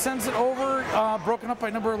Dorn sends it over, broken up by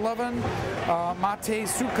number 11, Mate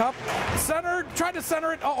Sukup. Tried to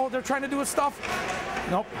center it. They're trying to do his stuff.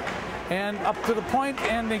 Nope. And up to the point,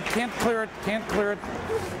 and they can't clear it.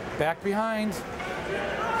 Back behind.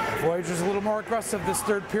 Voyagers a little more aggressive this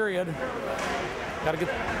third period. Got to get.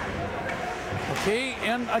 Okay,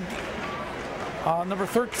 and number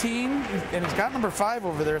 13, and he's got number 5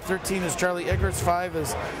 over there. 13 is Charlie Eggers, 5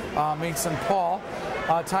 is Mason Paul.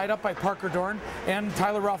 Tied up by Parker Dorn, and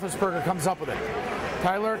Tyler Roethlisberger comes up with it.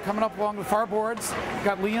 Tyler coming up along the far boards.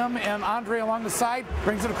 Got Liam and Andre along the side.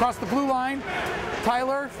 Brings it across the blue line.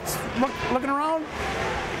 Tyler looking around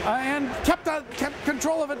and kept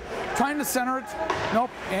control of it. Trying to center it. Nope.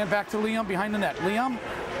 And back to Liam behind the net. Liam,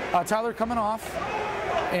 Tyler coming off.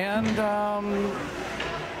 And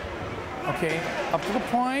okay, up to the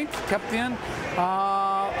point. Kept in.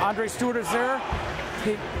 Andre Stewart is there.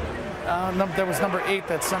 That was number 8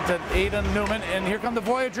 that sent it, Aiden Newman. And here come the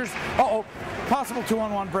Voyagers. Uh-oh, possible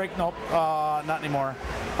 2-on-1 break. Nope, not anymore.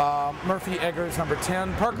 Murphy Eggers, number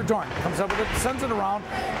 10. Parker Dorn comes up with it, sends it around.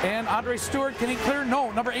 And Andre Stewart, can he clear?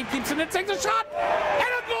 No, number 8 keeps it in, takes a shot, and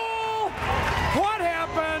a goal! What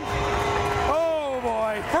happened? Oh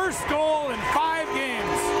boy, first goal in 5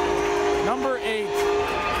 games. Number 8.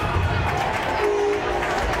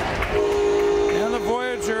 And the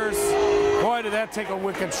Voyagers, boy, did that take a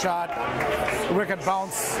wicked shot, a wicked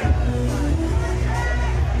bounce.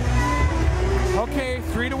 Okay,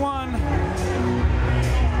 3-1.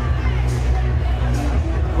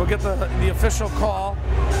 We'll get the official call.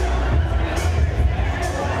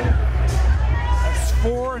 That's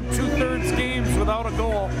 4 2/3 games without a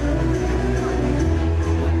goal.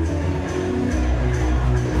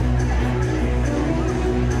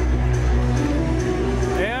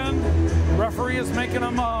 And referee is making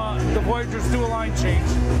them, the Voyagers do a line change.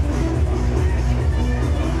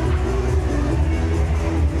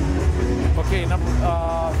 Okay,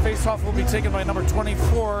 face-off will be taken by number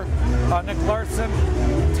 24, Nick Larson.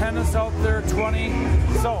 10 is out there, 20.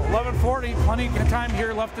 So 11:40, plenty of time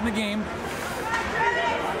here left in the game.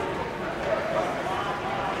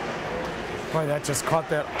 Boy, that just caught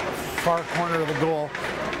that far corner of the goal.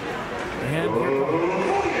 And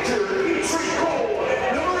here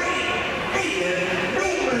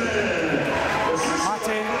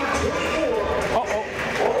Mate. Uh-oh.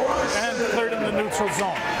 And cleared in the neutral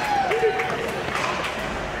zone.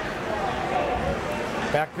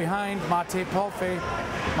 Back behind, Mate Palfe.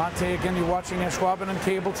 Mate, again, you're watching Ashwaubenon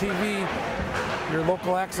Cable TV, your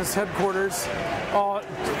local access headquarters. Oh,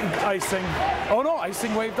 icing. Oh no,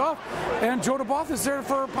 icing waved off. And Joe DeBoth is there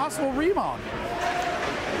for a possible rebound.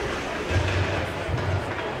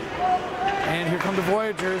 And here come the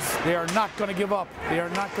Voyagers. They are not going to give up. They are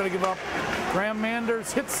not going to give up. Graham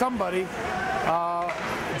Manders hits somebody.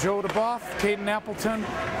 Joe DeBoth, Caden Appleton.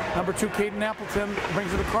 Number 2, Caden Appleton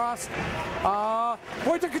brings it across.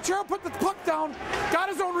 Voita Cachero put the puck down, got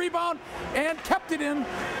his own rebound, and kept it in.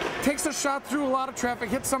 Takes a shot through a lot of traffic,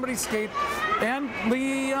 hits somebody's skate, and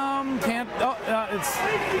Liam can't. It's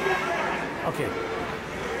okay.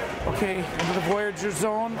 Okay, into the Voyager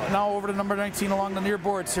zone. Now over to number 19 along the near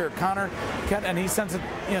boards here. Connor Kent, and he sends it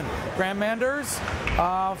in. Graham Manders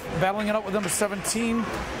battling it out with number 17.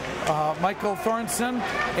 Michael Thornson,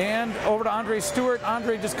 and over to Andre Stewart.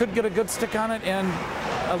 Andre just couldn't get a good stick on it, and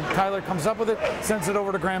Tyler comes up with it, sends it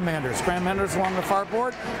over to Graham Manders. Graham Manders along the far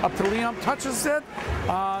board, up to Liam, touches it.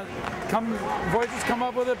 Voyagers come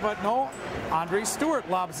up with it, but no, Andre Stewart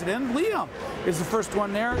lobs it in. Liam is the first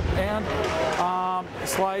one there, and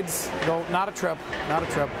slides, though not a trip, not a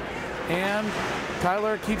trip. And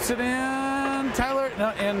Tyler keeps it in. Tyler, no,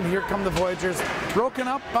 and here come the Voyagers, broken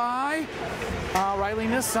up by Riley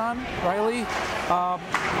Nissan. Riley,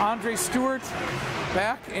 Andre Stewart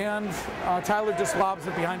back, and Tyler just lobs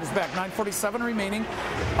it behind his back. 9:47 remaining.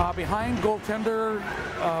 Behind goaltender,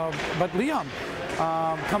 but Liam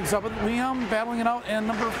comes up with Liam battling it out, and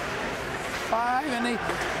number 5, and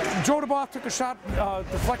Joe DeBoth took a shot,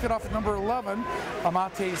 deflected off number 11,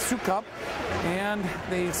 Amate Sukup, and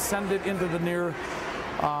they send it into the near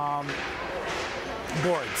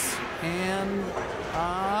boards. And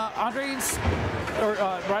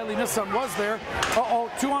Riley Nissan was there. Uh-oh,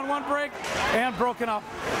 2-on-1 break, and broken up.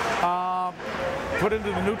 Put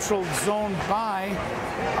into the neutral zone by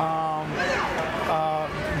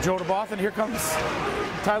Joe DeBoth, and here comes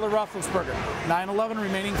Tyler Roethlisberger. 9:11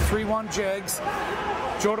 remaining, 3-1 Jags.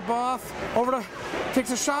 Joe DeBoth over to,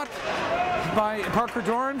 takes a shot by Parker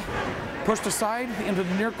Dorn, pushed aside into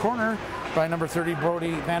the near corner by number 30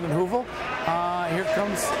 Brody Vanden Heuvel. Here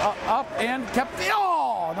comes up and kept,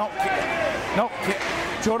 oh, no,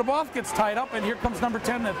 Joe DeBoth gets tied up, and here comes number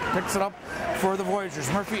 10 that picks it up for the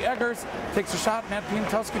Voyagers. Murphy Eggers takes a shot, Matt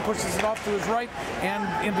Piantowski pushes it off to his right and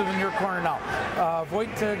into the near corner now.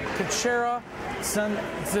 Voita Cachera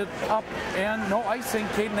sends it up, and no icing,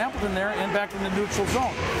 Caden Appleton there, and back in the neutral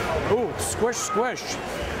zone. Ooh, squish, squish.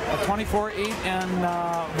 24-8, and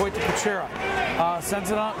Voita Cachera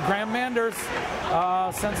sends it on. Graham Manders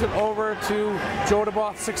sends it over to Joe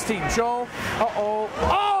DeBoth, 16. Joe, oh,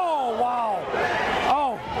 wow.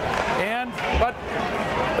 Oh, but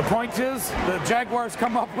the point is, the Jaguars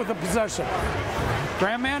come up with a possession.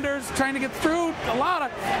 Graham Manders trying to get through, a lot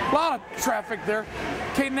of traffic there.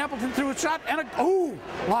 Caden Appleton threw a shot, and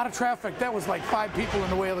a lot of traffic. That was like 5 people in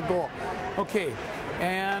the way of the goal. Okay.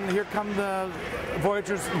 And here come the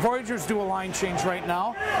Voyagers. Voyagers do a line change right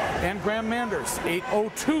now. And Graham Manders,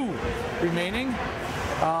 8:02 remaining.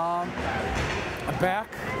 Back.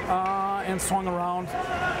 and swung around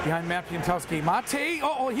behind Matt Piantowski. Mate,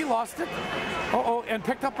 he lost it. And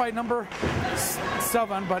picked up by number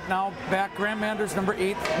 7, but now back. Graham Manders, number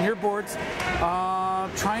 8, near boards.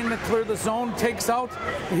 Trying to clear the zone, takes out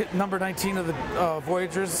number 19 of the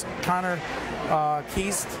Voyagers, Connor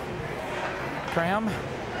Keast. Graham.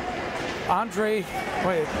 Andre,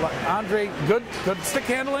 good stick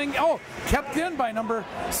handling. Kept in by number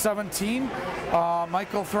 17,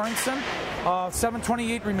 Michael Thorenson.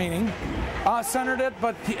 7:28 remaining. Centered it,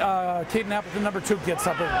 but Caden Appleton, number 2, gets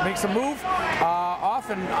up and makes a move. Off,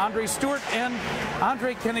 and Andre Stewart. And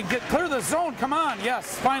Andre, can he clear the zone? Come on,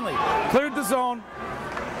 yes, finally. Cleared the zone.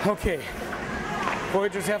 Okay.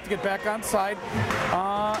 Voyagers have to get back on side.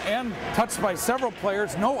 And touched by several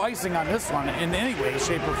players. No icing on this one in any way,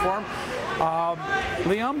 shape, or form.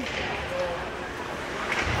 Liam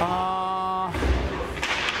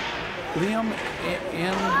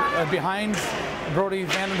in behind Brody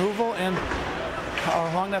Vanden Heuvel, and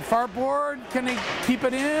along that far board, can they keep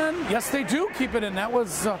it in? Yes, they do keep it in. That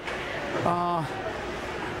was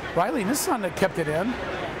Riley Nissan that kept it in.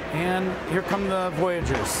 And here come the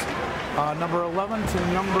Voyagers. Number 11 to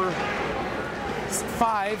number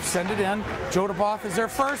 5 send it in. Joe DeBoff is there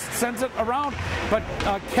first, sends it around, but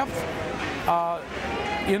kept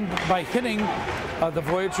in by hitting the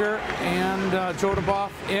Voyager and Joe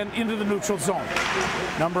DeBoff and into the neutral zone.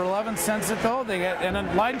 Number 11 sends it though. They get and a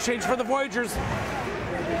line change for the Voyagers.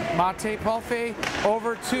 Mate Palfe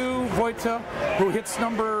over to Vojta, who hits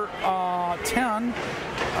number 10.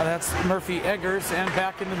 That's Murphy Eggers, and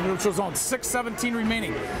back into the neutral zone. 6:17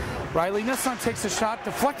 remaining. Riley Nissan takes a shot,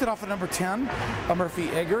 deflected off of number 10, Murphy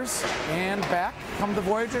Eggers, and back come the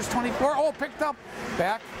Voyagers. 24. Picked up.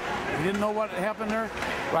 Back. He didn't know what happened there.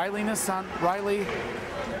 Riley Nissan. Riley.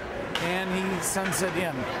 And he sends it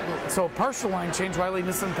in. So partial line change. Riley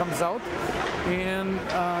Nissan comes out, and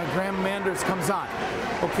Graham Manders comes on.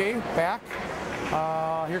 Okay, back.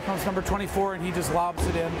 Here comes number 24, and he just lobs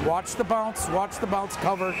it in. Watch the bounce. Watch the bounce,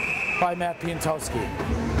 covered by Matt Piantowski.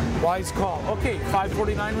 Wise call. Okay,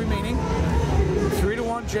 5:49 remaining.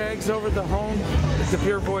 3-1 Jags over the home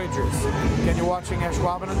DePere Voyagers. Again, you're watching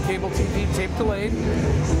Ashwaubenon Cable TV, tape delayed,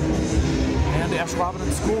 and the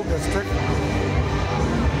Ashwaubenon School District.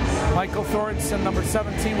 Michael Thorenson, number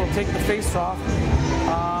 17, will take the face-off.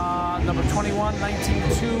 Number 21, 19,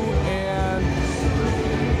 2, and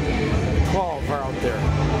 12 are out there.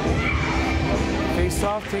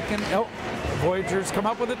 Face-off taken. Voyagers come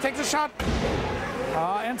up with it, takes a shot,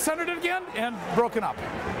 and centered it again, and broken up.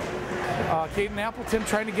 Caden Appleton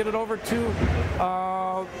trying to get it over to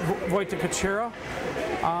Vojta Kachera,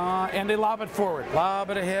 and they lob it forward. Lob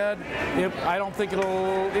it ahead. I don't think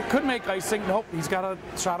it could make icing. Nope, he's got a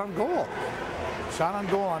shot on goal. Shot on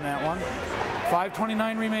goal on that one.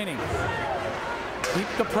 5:29 remaining. Keep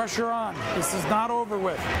the pressure on. This is not over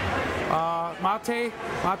with. Mate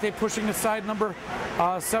pushing aside number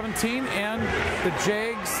 17, and the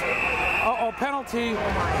Jags. Penalty.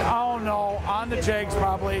 Oh no, on the Jags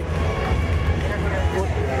probably.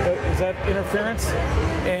 Is that interference?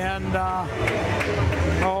 And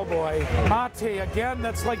oh boy, Mate again.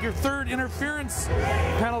 That's like your 3rd interference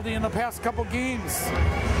penalty in the past couple games.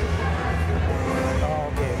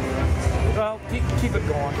 Okay. Well, keep it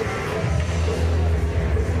going.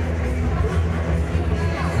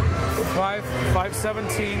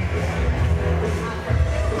 5:17.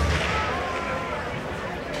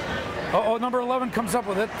 Number 11 comes up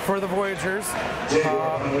with it for the Voyagers.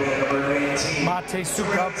 Mate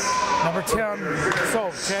souped up. Number 10.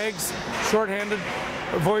 So, Jags shorthanded.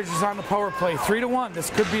 Voyagers on the power play. 3-1. This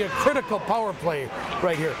could be a critical power play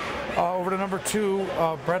right here. Over to number 2,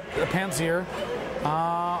 Brett Panzier.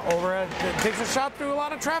 Takes a shot through a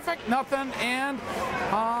lot of traffic. Nothing. And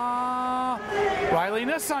Riley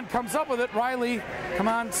Nissan comes up with it. Riley, come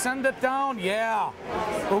on, send it down. Yeah.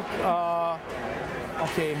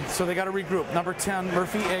 Okay, so they got to regroup. Number 10,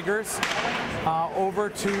 Murphy Eggers, over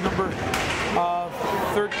to number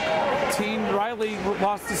 13. Riley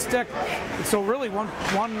lost the stick. So really, one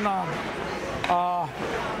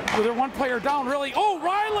player down. Really,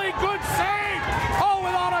 Riley, good save.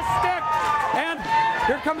 Without a stick, and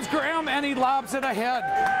here comes Graham, and he lobs it ahead.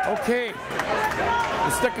 Okay, the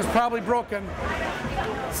stick is probably broken,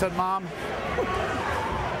 said Mom.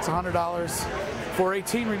 It's $100.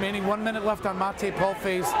 4:18 remaining, 1 minute left on Mate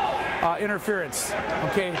Palfe's interference.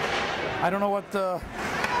 Okay, I don't know what the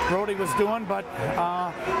Brody was doing, but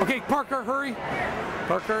okay, Parker, hurry.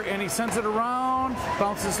 Parker, and he sends it around,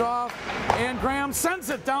 bounces off, and Graham sends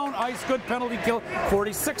it down ice. Good penalty kill.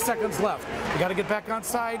 46 seconds left. You got to get back on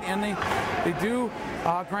side, and they do.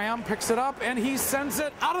 Graham picks it up, and he sends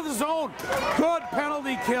it out of the zone. Good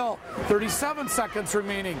penalty kill. 37 seconds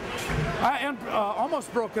remaining. And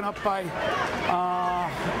almost broken up by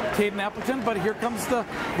Caden Appleton, but here comes the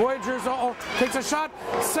Voyagers. Uh-oh, takes a shot,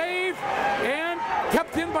 save, and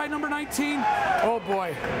kept in by number 19. Oh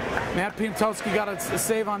boy, Matt Piantowski got a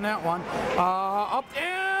save on that one. Up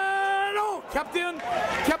and oh, kept in,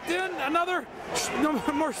 another, no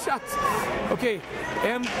more shots. Okay,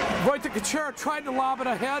 and Wojtek Kuchera tried to lob it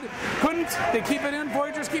ahead, couldn't. They keep it in,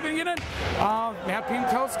 Voyagers keeping it in. Matt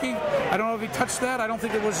Piantowski, I don't know if he touched that. I don't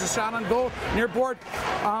think it was a shot on goal, near board.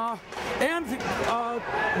 And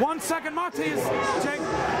 1 second, Mate's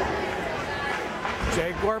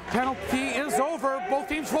Jaguar penalty is over. Both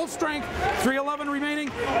teams full strength. 3:11 remaining.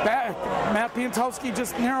 Matt Piantowski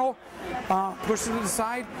just narrow. Pushes it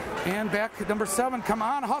aside. And back at number 7. Come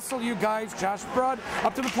on, hustle you guys. Josh Brudd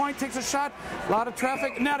up to the point, takes a shot. A lot of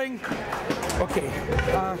traffic. Netting. Okay.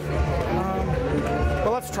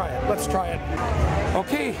 Well, let's try it.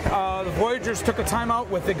 Okay, the Voyagers took a timeout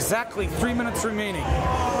with exactly 3 minutes remaining.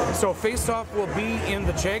 So face-off will be in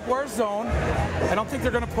the Jaguar zone. I don't think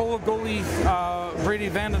they're going to pull a goalie Brady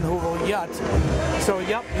Vandenhoevel yet. So,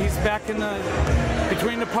 yep, he's back in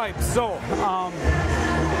between the pipes. So,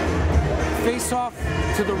 face-off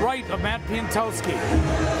to the right of Matt Piantowski.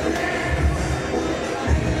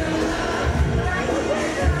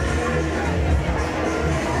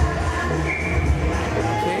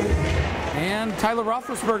 And Tyler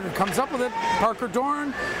Roethlisberger comes up with it. Parker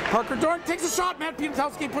Dorn takes a shot. Matt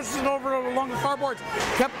Piantowski pushes it over along the far boards.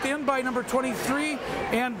 Kept in by number 23,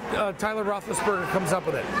 and Tyler Roethlisberger comes up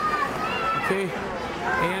with it. Okay,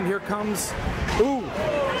 and here comes,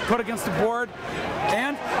 put against the board,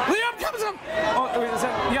 and Liam comes up. Oh, is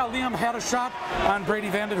that, yeah, Liam had a shot on Brady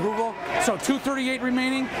Vandenhoevel. So 2:38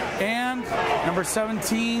 remaining, and number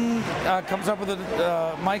 17 comes up with it,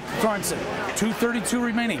 Mike Thornton. 2:32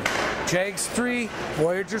 remaining. Jags 3,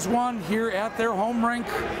 Voyagers 1 here at their home rink,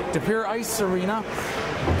 DePere Ice Arena.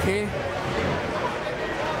 Okay.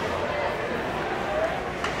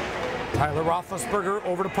 Tyler Roethlisberger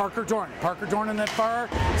over to Parker Dorn. Parker Dorn in that far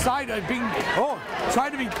side, tried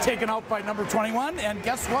to be taken out by number 21, and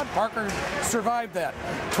guess what? Parker survived that.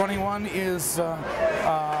 21 is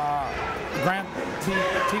Grant T.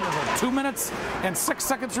 2 minutes and 6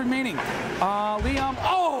 seconds remaining. Liam,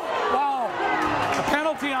 oh, wow. A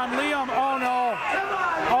penalty on Liam, oh no.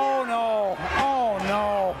 Oh no, oh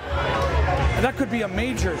no. That could be a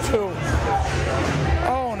major too.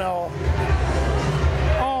 Oh no.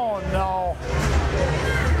 No.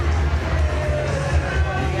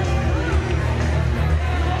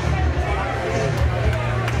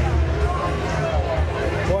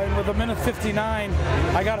 Boy, and with a minute 59,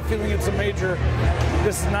 I got a feeling it's a major.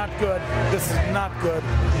 This is not good. This is not good.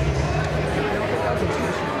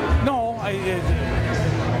 No, I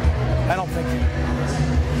don't think.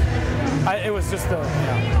 It was just a.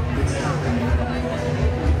 Yeah.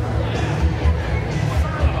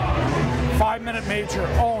 5-minute major.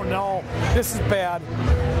 Oh no, this is bad.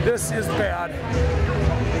 This is bad.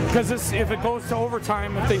 Because if it goes to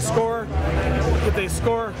overtime, if they score,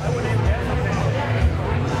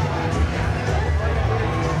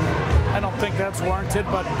 I don't think that's warranted,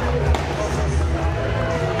 but.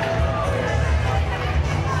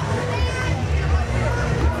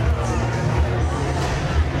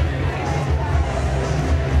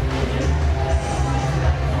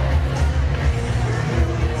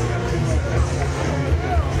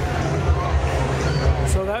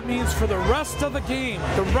 That means for the rest of the game,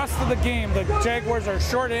 the Jaguars are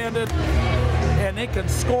shorthanded and they can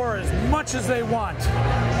score as much as they want.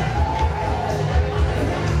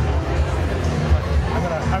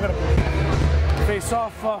 I'm gonna face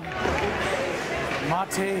off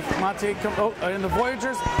Mate in the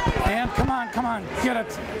Voyagers, and come on, get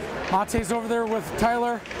it. Mate's over there with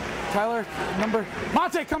Tyler,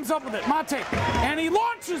 Mate comes up with it, and he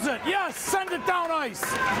launches it, yes, send it down ice.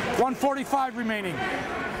 1:45 remaining.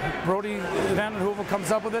 Brody Vandenhoevel comes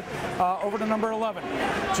up with it, over to number 11.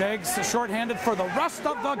 Jags shorthanded for the rest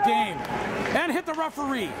of the game, and hit the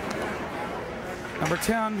referee. Number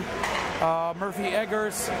 10, Murphy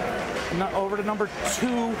Eggers, over to number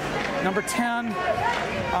 2, number 10,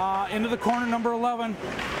 into the corner, number 11.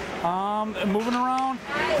 Moving around,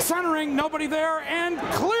 centering, nobody there, and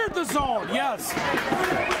cleared the zone, yes.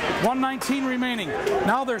 1:19 remaining.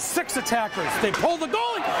 Now there's 6 attackers. They pull the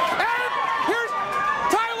goalie, and here's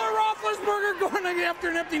Tyler Roethlisberger going after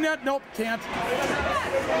an empty net. Nope, can't.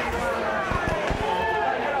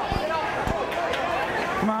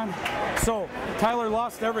 Come on. So, Tyler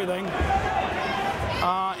lost everything.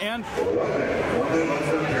 And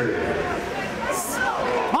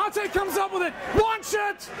Monte comes up with it. Launch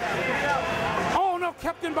it! Oh no,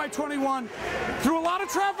 kept in by 21. Through a lot of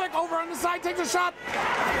traffic. Over on the side, takes a shot.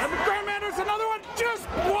 Grandmander's another one, just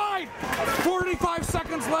wide. 45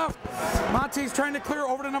 seconds left. Monte's trying to clear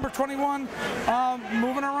over to number 21.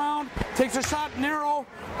 Moving around, takes a shot narrow.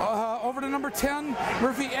 Over to number 10,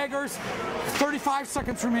 Murphy Eggers. 35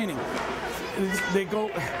 seconds remaining. They go.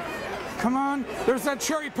 Come on, there's that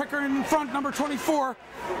cherry picker in front, number 24.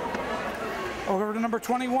 Over to number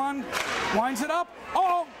 21, winds it up.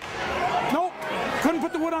 Oh, nope, couldn't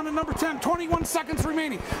put the wood on to number 10. 21 seconds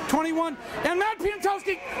remaining. 21, and Matt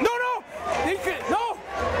Piantowski. No,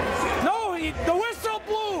 the whistle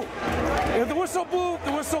blew. The whistle blew.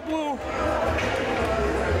 The whistle blew.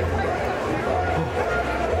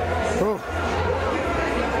 Ooh.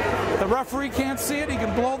 The referee can't see it. He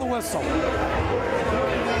can blow the whistle.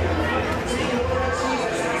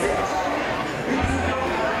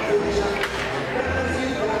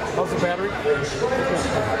 How's the battery?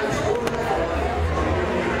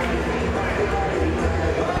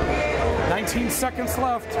 19 seconds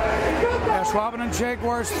left. Ashwaubenon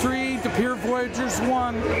Jaguars 3, DePere Voyagers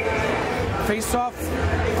 1. Face off,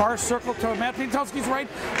 far circle to Matt Piantowski's right.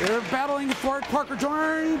 They're battling for it. Parker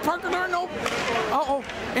Dorn, nope. Uh-oh,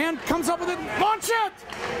 and comes up with it. Launch it!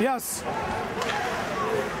 Yes.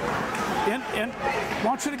 And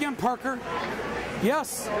launch it again, Parker.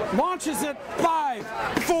 Yes, launches it. 5,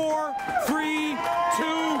 4, 3, 2, 1,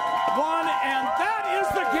 and that is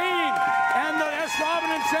the game. And the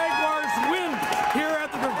Ashwaubenon Jaguars win here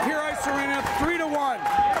at the DePere Ice Arena,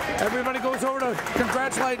 3-1. Everybody goes over to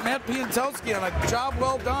congratulate Matt Piantowski on a job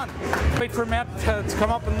well done. Wait for Matt to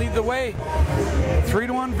come up and lead the way.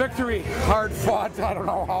 3-1 victory. Hard fought. I don't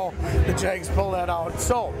know how the Jags pull that out.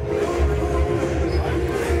 So.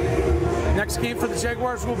 Next game for the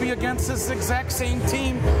Jaguars will be against this exact same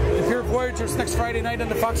team, the DePere Voyagers, next Friday night in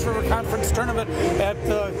the Fox River Conference Tournament at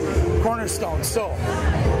Cornerstone. So,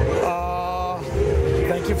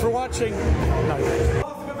 thank you for watching.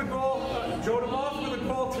 With a goal, Joe DeMoth with a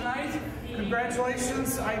goal tonight.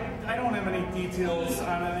 Congratulations. I don't have any details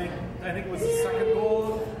on it. I think it was the second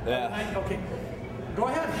goal. Yeah. Okay. Go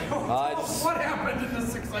ahead. What happened in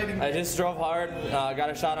this exciting game? I just drove hard, got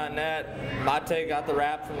a shot on net. Mate got the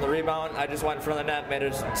wrap from the rebound. I just went in front of the net, made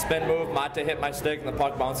a spin move. Mate hit my stick, and the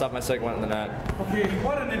puck bounced off my stick, went in the net. Okay,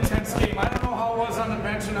 what an intense game. I don't know how it was on the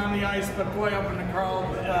bench and on the ice, but boy, up in the crowd,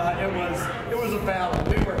 it was a battle.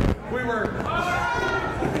 We were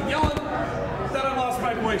yelling. Then I lost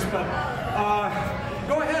my voice, but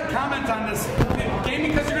go ahead, comment on this game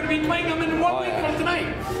because you're going to be playing them in 1 week from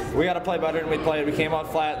tonight. We got to play better than we played. We came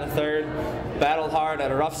out flat in the third, battled hard,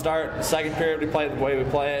 had a rough start. The second period, we played the way we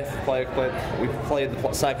play. We played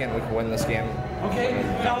the second, we could win this game. Okay.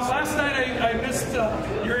 Now, last night I missed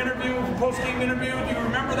your interview, post-game interview. Do you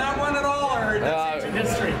remember that one at all, or that's ancient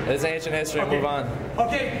history? It's ancient history. Okay. Move on.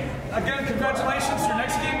 Okay. Again, congratulations. Your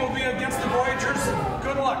next game will be against the Voyagers.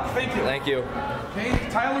 Good luck. Thank you. Thank you. Okay.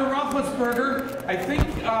 Tyler Roethlisberger. I think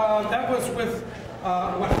that was with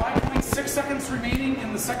 5.6 seconds remaining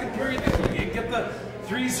in the second period. You get the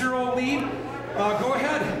 3-0 lead. Go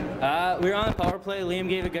ahead. We were on the power play. Liam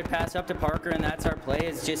gave a good pass up to Parker, and that's our play.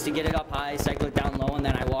 It's just to get it up high, cycle it down low, and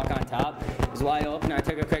then I walk on top. It was wide open. I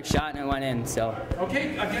took a quick shot, and it went in. So.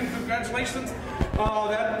 Okay. Again, congratulations.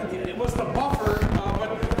 It was the buffer.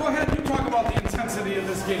 But go ahead. You talk about the intensity of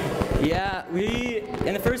this game. Yeah,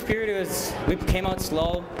 in the first period we came out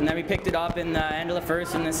slow, and then we picked it up in the end of the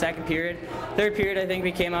first and the second period. Third period, I think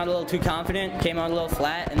we came out a little too confident, came out a little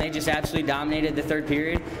flat, and they just absolutely dominated the third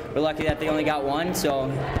period. We're lucky that they only got one. So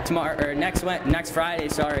next Friday,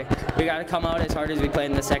 we got to come out as hard as we played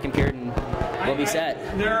in the second period, and we'll be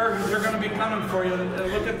set. They're going to be coming for you.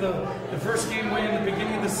 Look at the first game way in the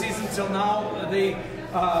beginning of the season till now. They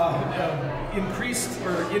increased,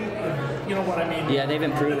 or you know what I mean? Yeah, they've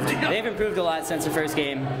improved. They've improved a lot since the first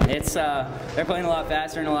game. It's they're playing a lot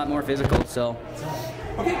faster and a lot more physical. So.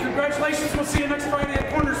 Okay, congratulations. We'll see you next Friday at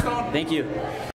Cornerstone. Thank you.